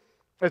Moses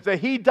is that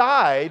he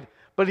died,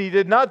 but he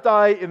did not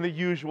die in the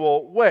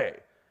usual way.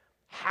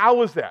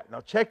 How is that?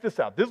 Now, check this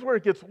out. This is where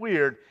it gets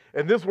weird,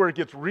 and this is where it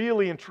gets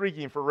really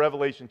intriguing for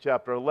Revelation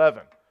chapter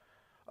 11.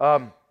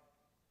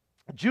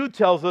 Jude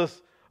tells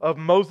us of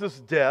Moses'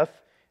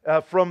 death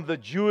from the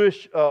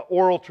Jewish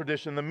oral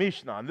tradition, the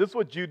Mishnah. And this is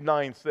what Jude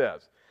 9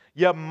 says.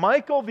 Yet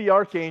Michael the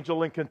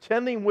archangel, in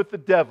contending with the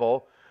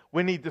devil,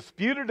 when he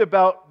disputed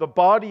about the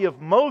body of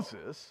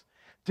Moses,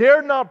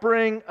 dared not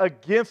bring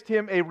against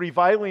him a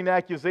reviling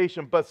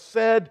accusation, but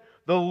said,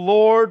 the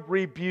Lord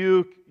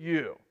rebuke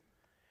you.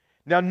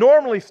 Now,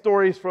 normally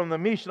stories from the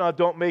Mishnah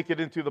don't make it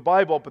into the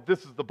Bible, but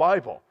this is the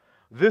Bible.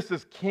 This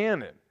is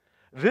canon.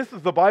 This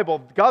is the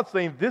Bible. God's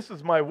saying, this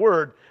is my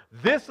word.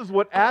 This is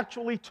what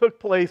actually took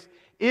place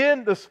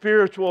in the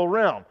spiritual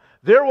realm.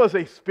 There was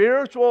a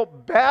spiritual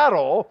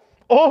battle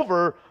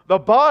over the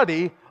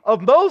body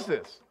of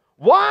Moses.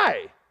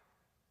 Why?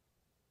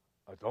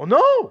 I don't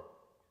know.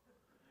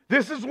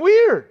 This is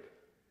weird.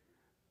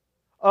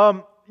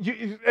 And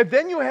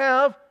then you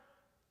have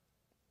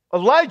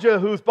Elijah,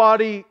 who's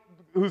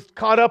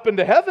caught up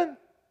into heaven.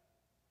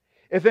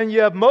 And then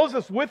you have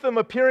Moses with him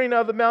appearing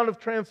on the Mount of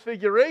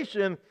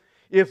Transfiguration.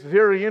 It's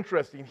very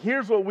interesting.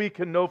 Here's what we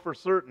can know for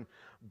certain.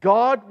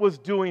 God was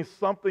doing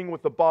something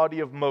with the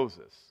body of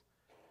Moses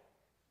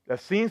that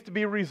seems to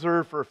be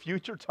reserved for a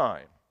future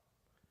time,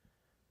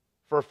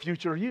 for a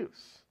future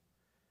use.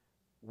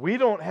 We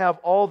don't have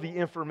all the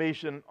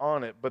information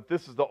on it, but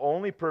this is the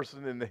only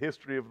person in the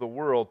history of the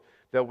world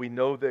that we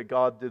know that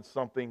God did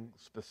something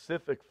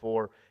specific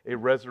for a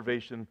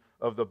reservation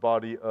of the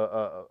body,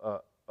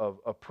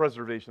 a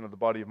preservation of the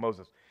body of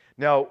Moses.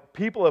 Now,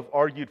 people have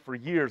argued for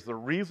years the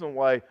reason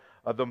why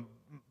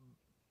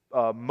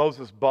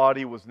Moses'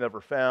 body was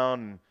never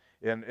found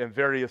and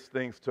various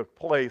things took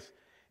place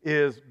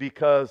is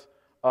because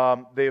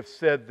they have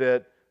said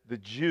that the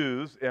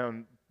Jews,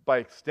 and by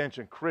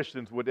extension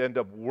Christians, would end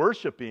up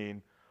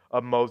worshiping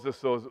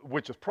Moses,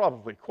 which is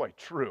probably quite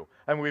true.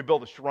 I mean, we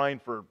built a shrine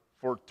for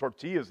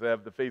tortillas that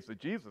have the face of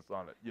Jesus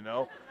on it, you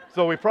know?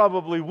 So we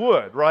probably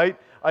would, right?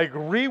 I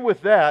agree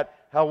with that.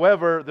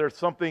 However, there's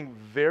something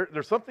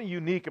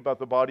unique about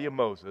the body of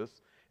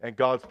Moses and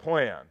God's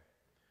plan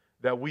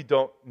that we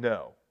don't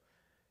know.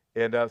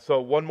 And so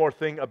one more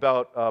thing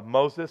about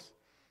Moses.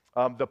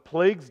 The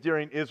plagues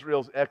during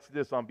Israel's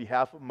exodus on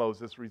behalf of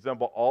Moses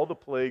resemble all the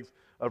plagues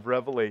of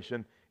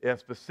Revelation, and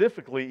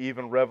specifically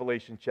even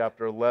Revelation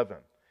chapter 11.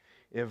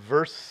 In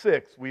verse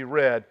 6, we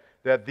read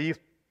that these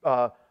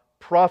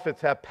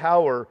prophets have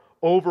power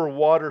over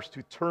waters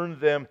to turn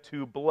them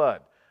to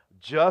blood,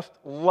 just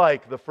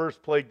like the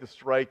first plague to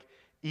strike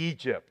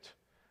Egypt.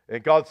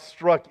 And God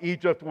struck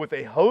Egypt with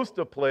a host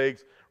of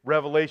plagues.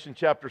 Revelation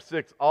chapter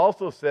 6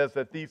 also says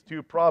that these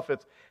 2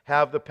 prophets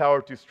have the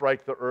power to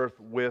strike the earth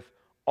with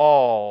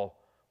all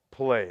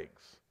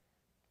plagues.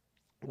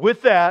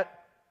 With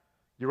that,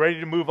 you ready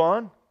to move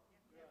on?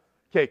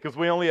 Okay, because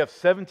we only have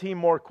 17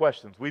 more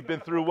questions. We've been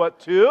through what,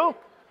 2?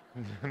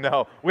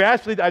 No,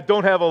 I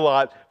don't have a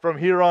lot. From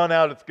here on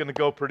out, it's going to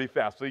go pretty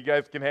fast. So you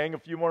guys can hang a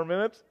few more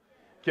minutes?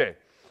 Okay,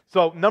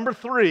 so number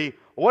 3,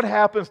 what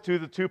happens to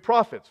the 2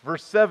 prophets?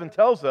 Verse 7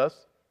 tells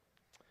us,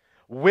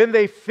 when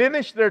they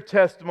finish their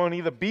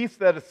testimony, the beast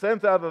that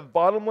ascends out of the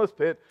bottomless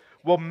pit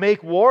will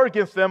make war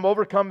against them,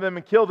 overcome them,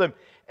 and kill them.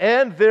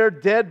 And their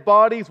dead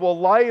bodies will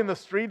lie in the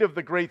street of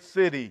the great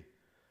city,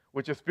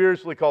 which is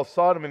spiritually called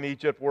Sodom in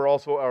Egypt, where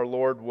also our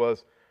Lord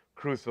was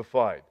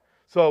crucified.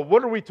 So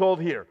what are we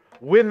told here?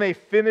 When they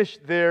finish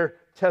their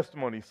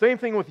testimony. Same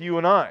thing with you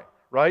and I,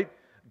 right?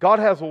 God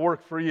has a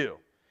work for you.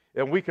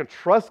 And we can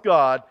trust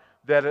God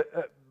that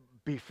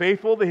be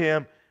faithful to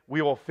Him.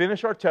 We will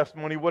finish our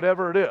testimony,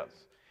 whatever it is.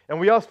 And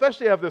we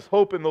especially have this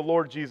hope in the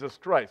Lord Jesus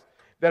Christ,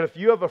 that if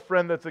you have a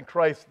friend that's in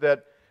Christ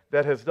that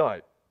has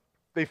died,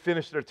 they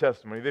finished their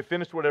testimony. They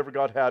finished whatever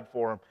God had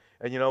for them.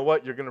 And you know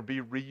what? You're going to be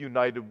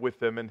reunited with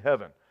them in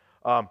heaven.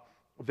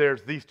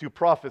 There's these 2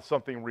 prophets,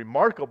 something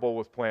remarkable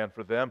was planned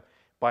for them.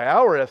 By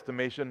our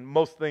estimation,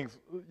 most things,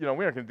 we aren't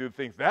going to do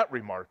things that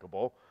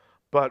remarkable.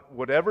 But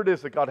whatever it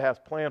is that God has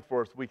planned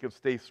for us, we can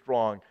stay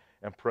strong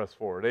and press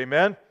forward.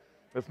 Amen?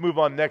 Let's move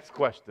on. Next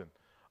question.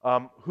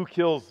 Who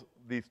kills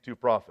these 2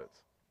 prophets?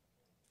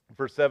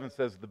 Verse 7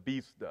 says the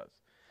beast does.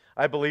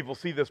 I believe we'll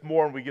see this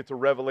more when we get to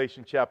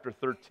Revelation chapter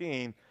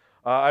 13.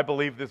 I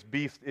believe this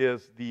beast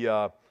is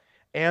the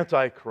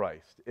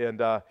Antichrist,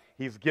 and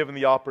he's given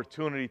the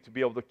opportunity to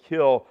be able to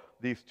kill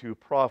these two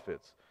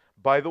prophets.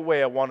 By the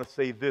way, I want to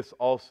say this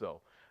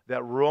also,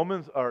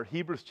 that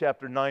Hebrews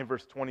chapter 9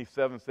 verse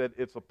 27 said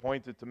it's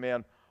appointed to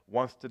man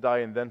once to die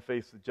and then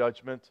face the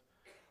judgment.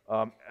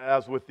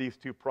 As with these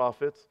two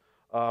prophets,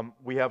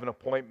 we have an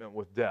appointment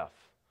with death.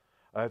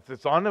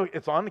 It's on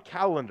the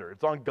calendar.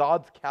 It's on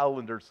God's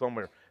calendar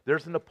somewhere.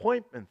 There's an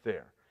appointment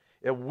there.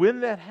 And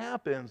when that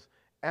happens,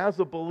 as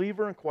a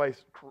believer in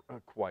Christ,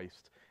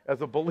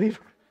 as a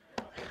believer,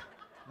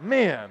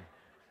 man,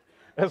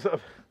 as a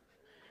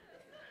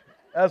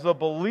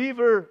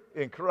believer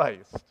in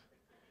Christ,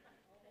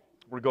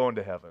 we're going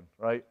to heaven,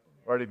 right?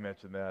 I already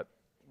mentioned that.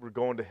 We're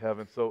going to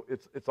heaven. So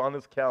it's on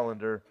his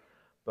calendar,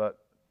 but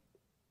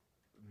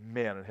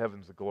man,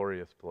 heaven's a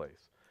glorious place.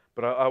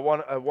 But I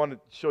want to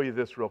show you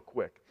this real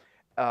quick.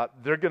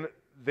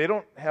 They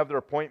don't have their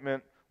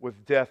appointment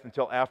with death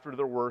until after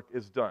their work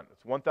is done.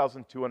 It's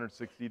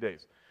 1,260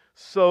 days.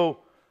 So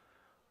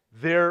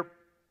their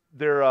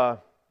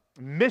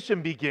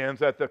mission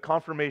begins at the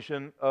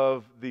confirmation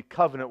of the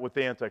covenant with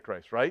the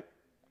Antichrist, right?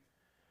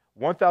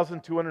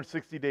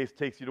 1,260 days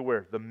takes you to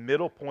where? The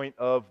middle point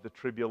of the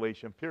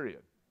tribulation period,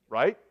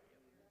 right?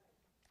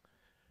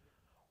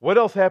 What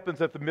else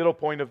happens at the middle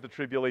point of the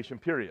tribulation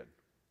period?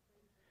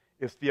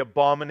 It's the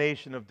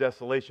abomination of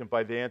desolation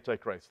by the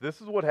Antichrist.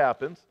 This is what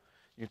happens.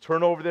 You can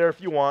turn over there if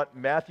you want.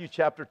 Matthew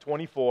chapter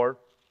 24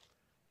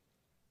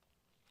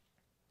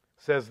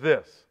 says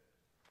this.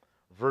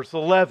 Verse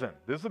 11.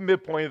 This is the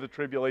midpoint of the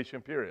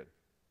tribulation period.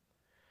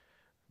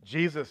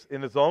 Jesus,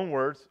 in his own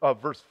words,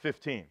 verse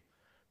 15.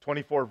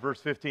 24, verse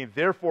 15.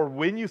 Therefore,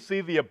 when you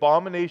see the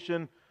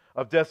abomination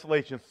of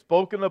desolation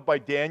spoken of by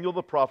Daniel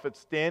the prophet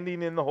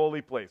standing in the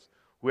holy place,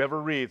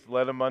 whoever reads,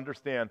 let him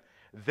understand.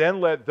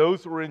 Then let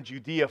those who are in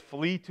Judea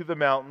flee to the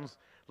mountains.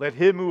 Let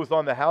him who is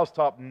on the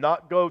housetop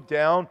not go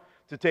down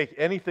to take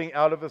anything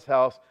out of his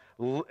house.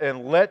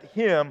 And let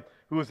him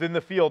who is in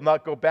the field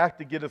not go back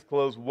to get his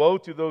clothes. Woe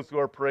to those who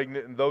are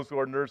pregnant and those who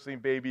are nursing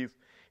babies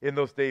in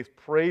those days.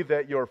 Pray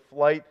that your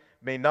flight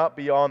may not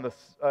be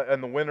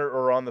in the winter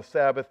or on the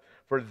Sabbath,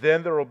 for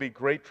then there will be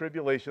great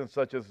tribulation,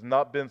 such as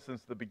not been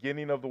since the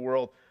beginning of the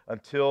world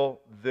until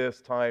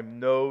this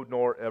time, no,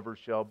 nor ever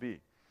shall be.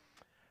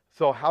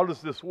 So how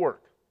does this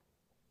work?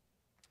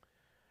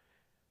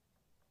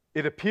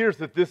 It appears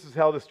that this is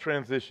how this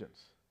transitions.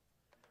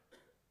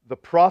 The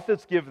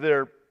prophets give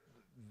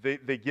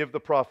they give the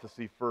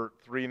prophecy for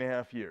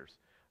 3.5 years.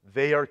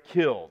 They are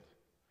killed.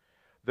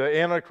 The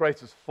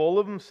Antichrist is full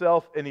of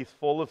himself and he's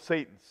full of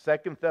Satan.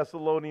 2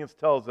 Thessalonians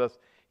tells us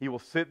he will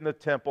sit in the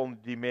temple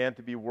and demand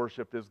to be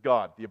worshipped as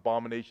God, the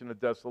abomination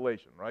of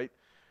desolation, right?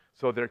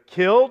 So they're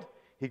killed.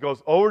 He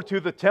goes over to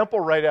the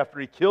temple right after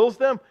he kills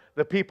them.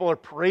 The people are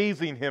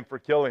praising him for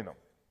killing them,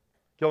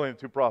 killing the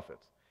two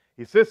prophets.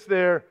 He sits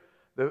there,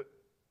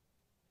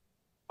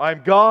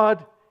 I'm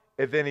God,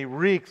 and then he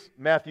wreaks,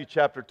 Matthew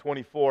chapter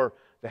 24,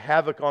 the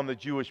havoc on the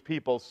Jewish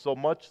people, so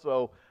much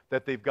so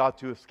that they've got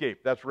to escape.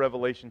 That's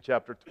Revelation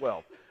chapter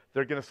 12.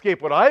 They're going to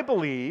escape. What I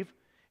believe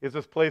is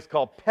this place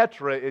called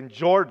Petra in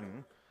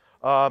Jordan.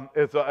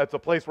 It's a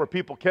place where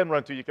people can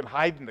run to. You can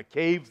hide in the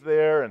caves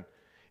there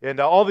and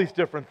all these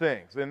different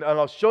things. And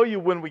I'll show you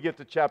when we get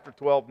to chapter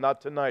 12,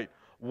 not tonight,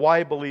 why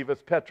I believe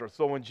it's Petra.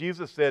 So when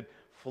Jesus said,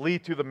 flee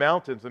to the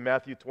mountains in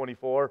Matthew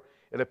 24,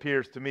 it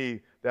appears to me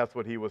that's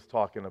what he was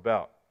talking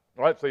about.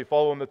 All right, so you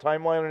following the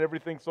timeline and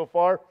everything so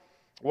far?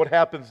 What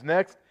happens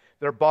next?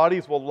 Their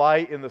bodies will lie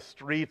in the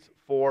streets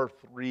for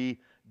 3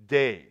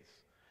 days.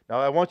 Now,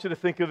 I want you to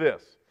think of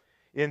this.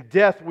 In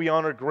death, we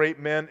honor great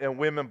men and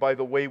women by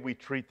the way we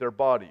treat their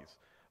bodies.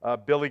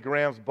 Billy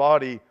Graham's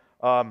body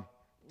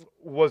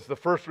was the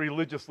first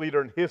religious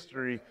leader in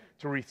history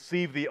to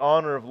receive the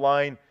honor of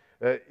lying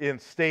in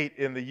state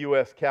in the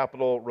U.S.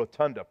 Capitol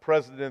Rotunda.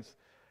 Presidents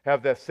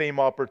have that same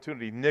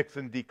opportunity.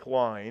 Nixon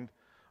declined,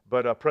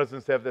 but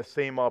presidents have that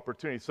same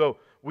opportunity. So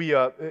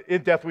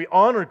in death, we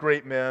honor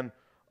great men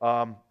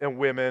and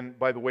women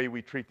by the way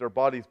we treat their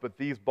bodies, but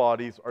these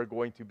bodies are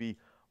going to be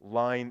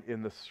lying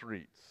in the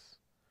streets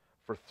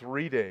for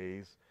 3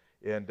 days,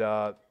 and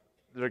they're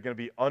going to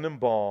be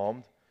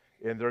unembalmed,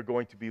 and they're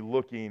going to be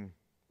looking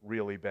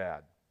really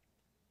bad.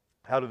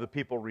 How do the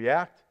people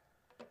react?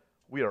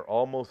 We are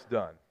almost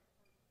done.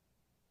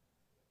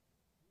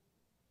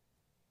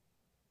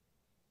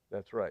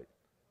 That's right.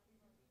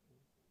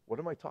 What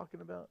am I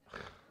talking about?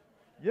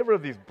 You ever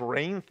have these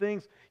brain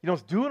things? You know,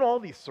 it's doing all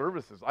these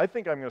services. I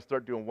think I'm going to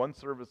start doing one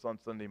service on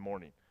Sunday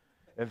morning,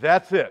 and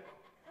that's it.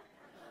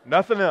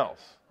 Nothing else.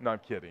 No, I'm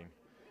kidding.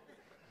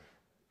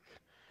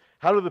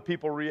 How do the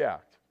people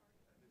react?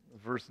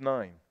 Verse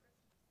 9.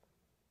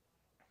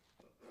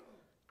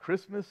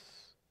 Christmas,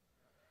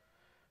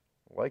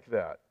 like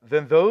that.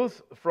 Then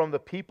those from the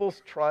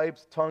peoples,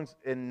 tribes, tongues,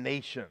 and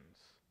nations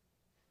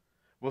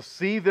will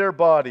see their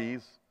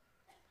bodies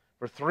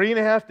for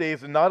 3.5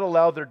 days and not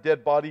allow their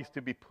dead bodies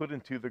to be put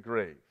into the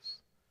graves.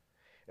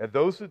 And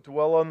those who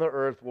dwell on the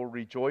earth will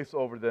rejoice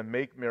over them,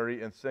 make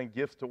merry, and send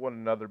gifts to one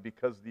another,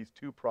 because these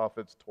two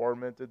prophets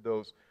tormented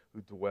those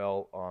who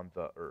dwell on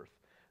the earth.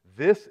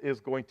 This is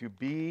going to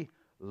be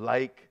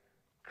like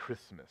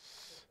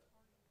Christmas.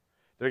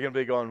 They're going to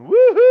be going,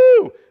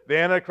 woohoo! The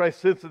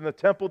Antichrist sits in the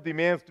temple,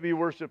 demands to be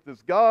worshipped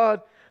as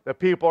God. The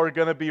people are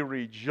going to be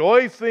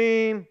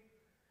rejoicing.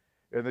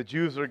 And the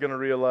Jews are going to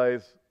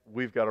realize,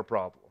 we've got a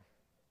problem.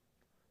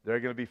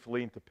 They're going to be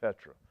fleeing to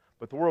Petra.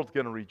 But the world's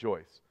going to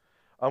rejoice.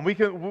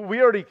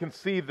 We already can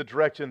see the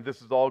direction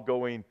this is all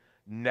going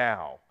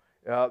now.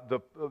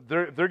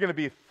 They're going to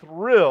be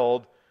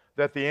thrilled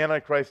that the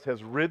Antichrist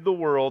has rid the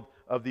world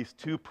of these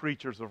two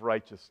preachers of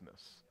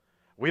righteousness.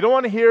 We don't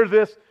want to hear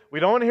this. We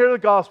don't want to hear the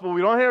gospel.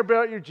 We don't want to hear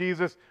about your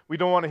Jesus. We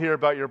don't want to hear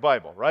about your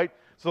Bible, right?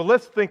 So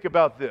let's think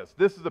about this.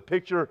 This is a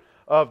picture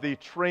of the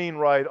train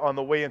ride on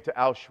the way into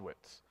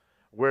Auschwitz,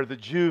 where the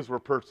Jews were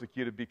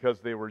persecuted because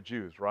they were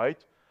Jews, right?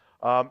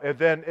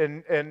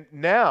 And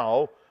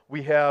now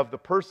we have the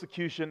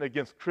persecution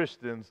against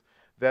Christians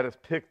that has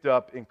picked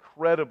up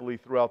incredibly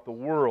throughout the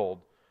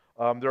world.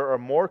 There are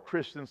more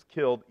Christians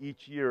killed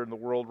each year in the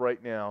world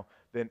right now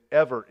than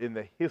ever in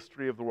the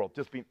history of the world.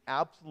 Just being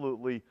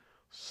absolutely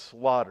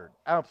slaughtered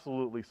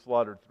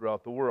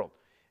throughout the world.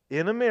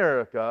 In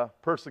America,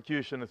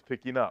 persecution is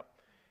picking up.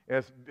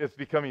 And it's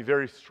becoming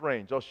very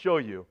strange. I'll show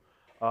you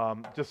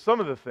just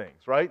some of the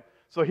things, right?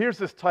 So here's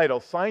this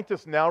title: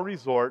 Scientists Now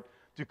Resort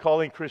to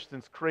Calling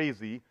Christians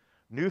Crazy.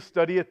 New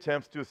study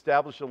attempts to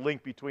establish a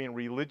link between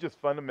religious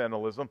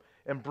fundamentalism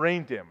and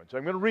brain damage.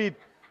 I'm going to read.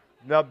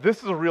 Now,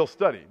 this is a real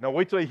study. Now,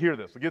 wait till you hear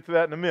this. We'll get to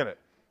that in a minute.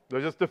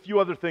 There's just a few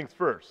other things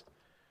first.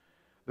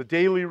 The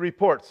Daily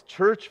Reports: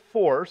 church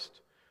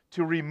forced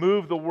to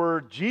remove the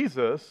word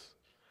Jesus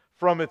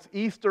from its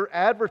Easter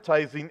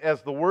advertising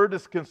as the word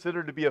is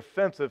considered to be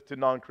offensive to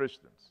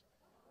non-Christians.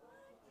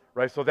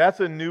 Right? So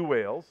that's in New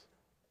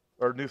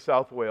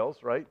South Wales,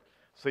 right?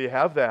 So you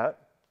have that.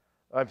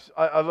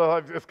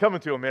 It's coming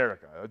to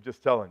America, I'm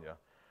just telling you.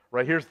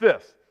 Right, here's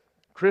this.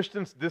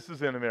 Christians, this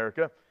is in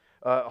America,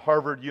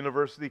 Harvard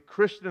University,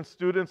 Christian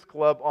Students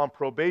Club on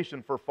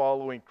probation for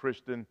following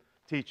Christian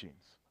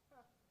teachings.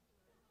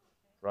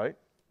 Right?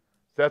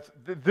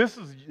 This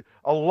is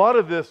a lot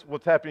of this.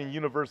 What's happening in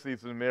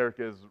universities in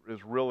America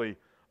is really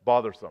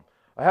bothersome.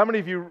 How many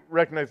of you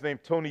recognize the name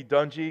Tony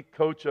Dungy,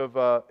 coach of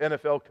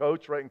NFL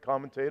coach, right, and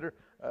commentator?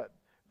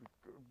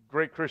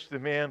 Great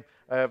Christian man.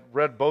 I have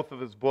read both of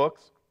his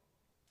books.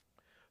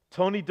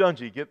 Tony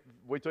Dungy,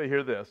 wait till you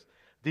hear this,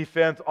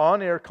 defends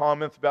on-air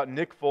comments about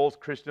Nick Foles'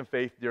 Christian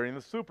faith during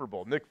the Super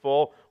Bowl. Nick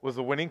Foles was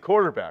the winning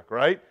quarterback,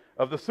 right,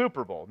 of the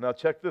Super Bowl. Now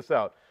check this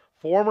out.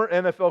 Former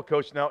NFL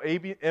coach, now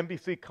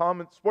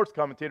NBC sports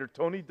commentator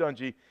Tony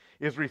Dungy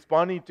is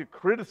responding to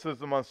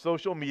criticism on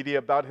social media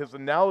about his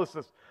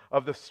analysis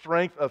of the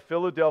strength of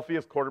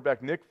Philadelphia's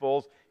quarterback Nick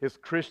Foles, his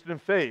Christian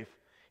faith,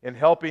 in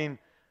helping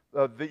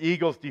the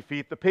Eagles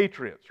defeat the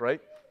Patriots,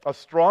 right? A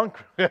strong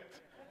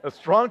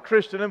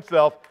Christian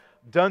himself,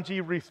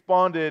 Dungy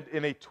responded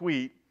in a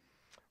tweet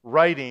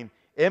writing,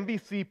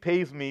 "NBC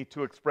pays me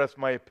to express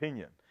my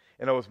opinion.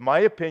 And it was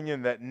my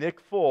opinion that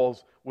Nick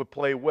Foles would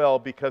play well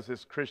because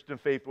his Christian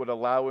faith would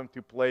allow him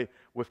to play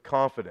with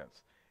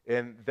confidence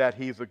and that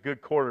he's a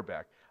good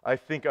quarterback. I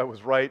think I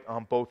was right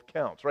on both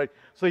counts," right?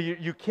 So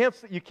you can't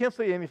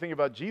say anything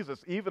about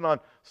Jesus even on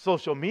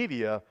social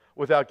media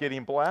without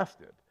getting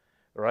blasted,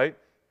 right?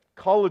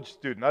 College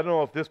student. I don't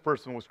know if this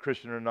person was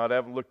Christian or not. I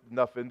haven't looked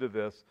enough into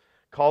this.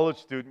 College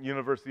student,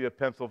 University of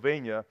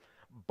Pennsylvania,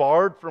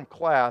 barred from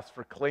class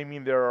for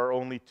claiming there are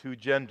only two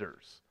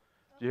genders.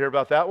 Did you hear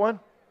about that one?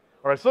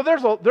 All right, so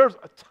there's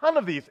a ton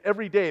of these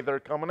every day that are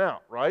coming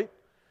out, right?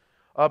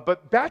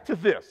 But back to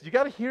this. You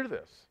got to hear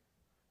this.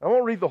 I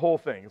won't read the whole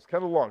thing. It's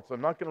kind of long, so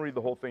I'm not going to read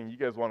the whole thing. You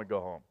guys want to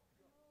go home.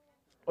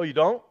 Oh, you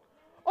don't?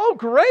 Oh,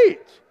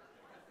 great.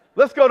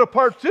 Let's go to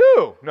part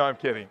 2. No, I'm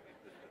kidding.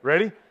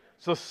 Ready?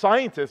 So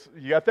scientists,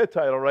 you got that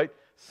title, right?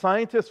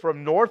 Scientists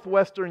from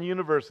Northwestern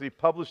University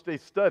published a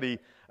study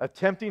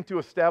attempting to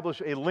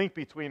establish a link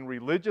between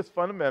religious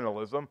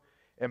fundamentalism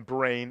and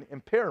brain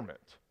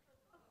impairment.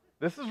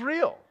 This is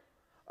real.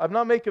 I'm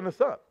not making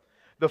this up.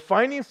 The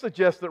findings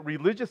suggest that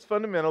religious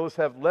fundamentalists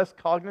have less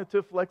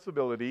cognitive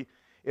flexibility.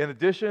 In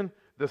addition,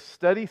 the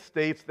study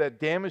states that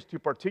damage to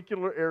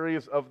particular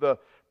areas of the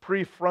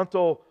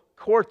prefrontal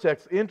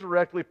cortex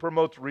indirectly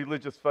promotes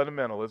religious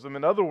fundamentalism.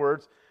 In other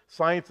words,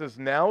 science is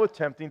now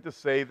attempting to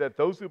say that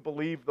those who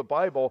believe the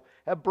Bible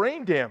have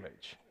brain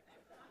damage.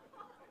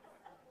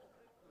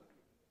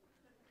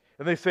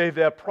 And they say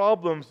they have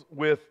problems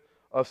with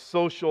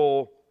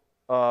social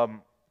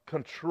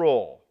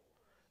control.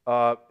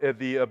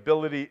 The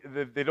ability,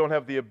 they don't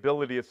have the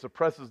ability, it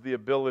suppresses the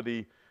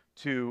ability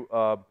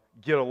to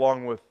get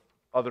along with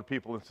other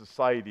people in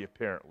society,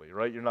 apparently,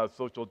 right? You're not a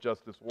social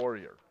justice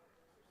warrior.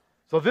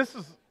 So this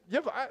is,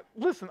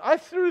 listen, I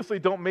seriously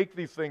don't make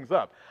these things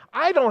up.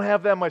 I don't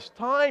have that much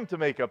time to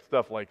make up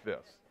stuff like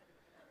this.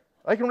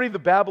 I can read the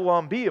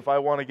Babylon Bee if I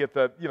want to get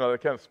that, that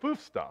kind of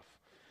spoof stuff.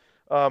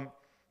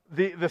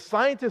 The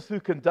scientists who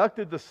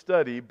conducted the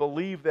study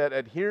believe that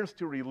adherence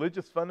to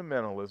religious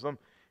fundamentalism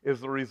is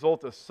the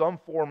result of some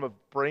form of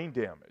brain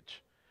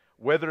damage,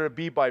 whether it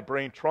be by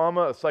brain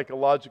trauma, a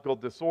psychological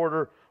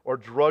disorder, or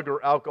drug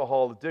or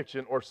alcohol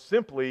addiction, or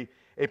simply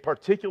a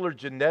particular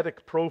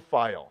genetic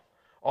profile.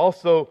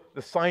 Also,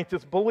 the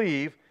scientists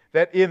believe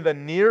that in the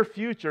near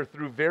future,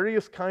 through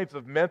various kinds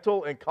of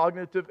mental and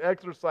cognitive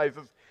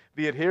exercises,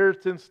 the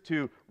adherence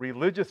to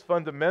religious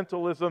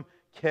fundamentalism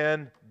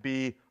can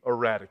be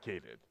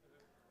eradicated.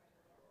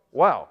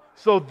 Wow.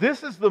 So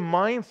this is the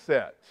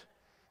mindset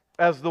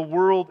as the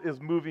world is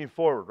moving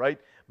forward, right?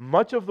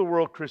 Much of the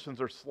world, Christians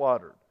are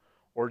slaughtered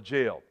or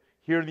jailed.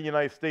 Here in the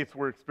United States,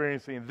 we're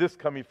experiencing this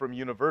coming from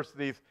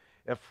universities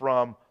and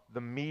from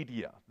the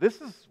media.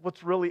 This is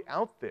what's really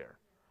out there,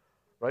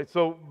 right?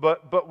 So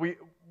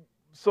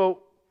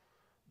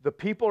the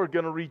people are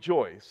going to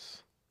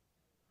rejoice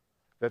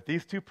that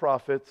these two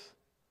prophets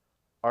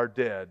are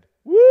dead.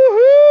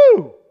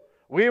 Woohoo!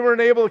 We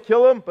weren't able to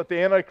kill them, but the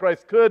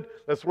Antichrist could.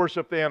 Let's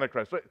worship the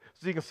Antichrist. Right?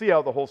 So you can see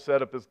how the whole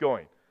setup is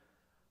going.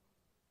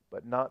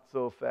 But not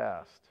so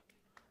fast.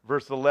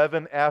 Verse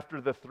 11,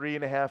 after the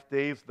 3.5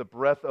 days, the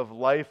breath of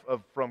life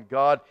from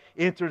God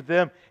entered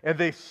them, and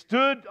they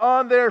stood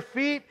on their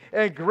feet,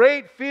 and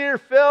great fear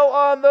fell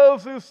on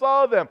those who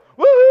saw them.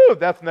 Woohoo!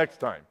 That's next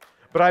time.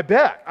 But I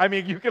bet,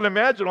 you can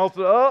imagine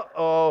also,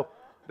 uh-oh,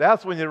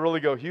 that's when you really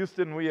go,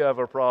 Houston, we have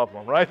a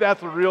problem, right?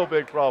 That's a real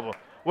big problem.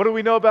 What do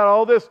we know about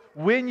all this?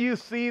 When you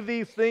see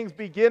these things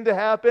begin to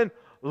happen,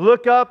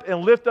 look up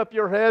and lift up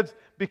your heads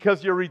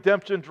because your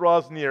redemption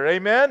draws near.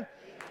 Amen?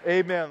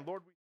 Amen.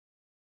 Lord.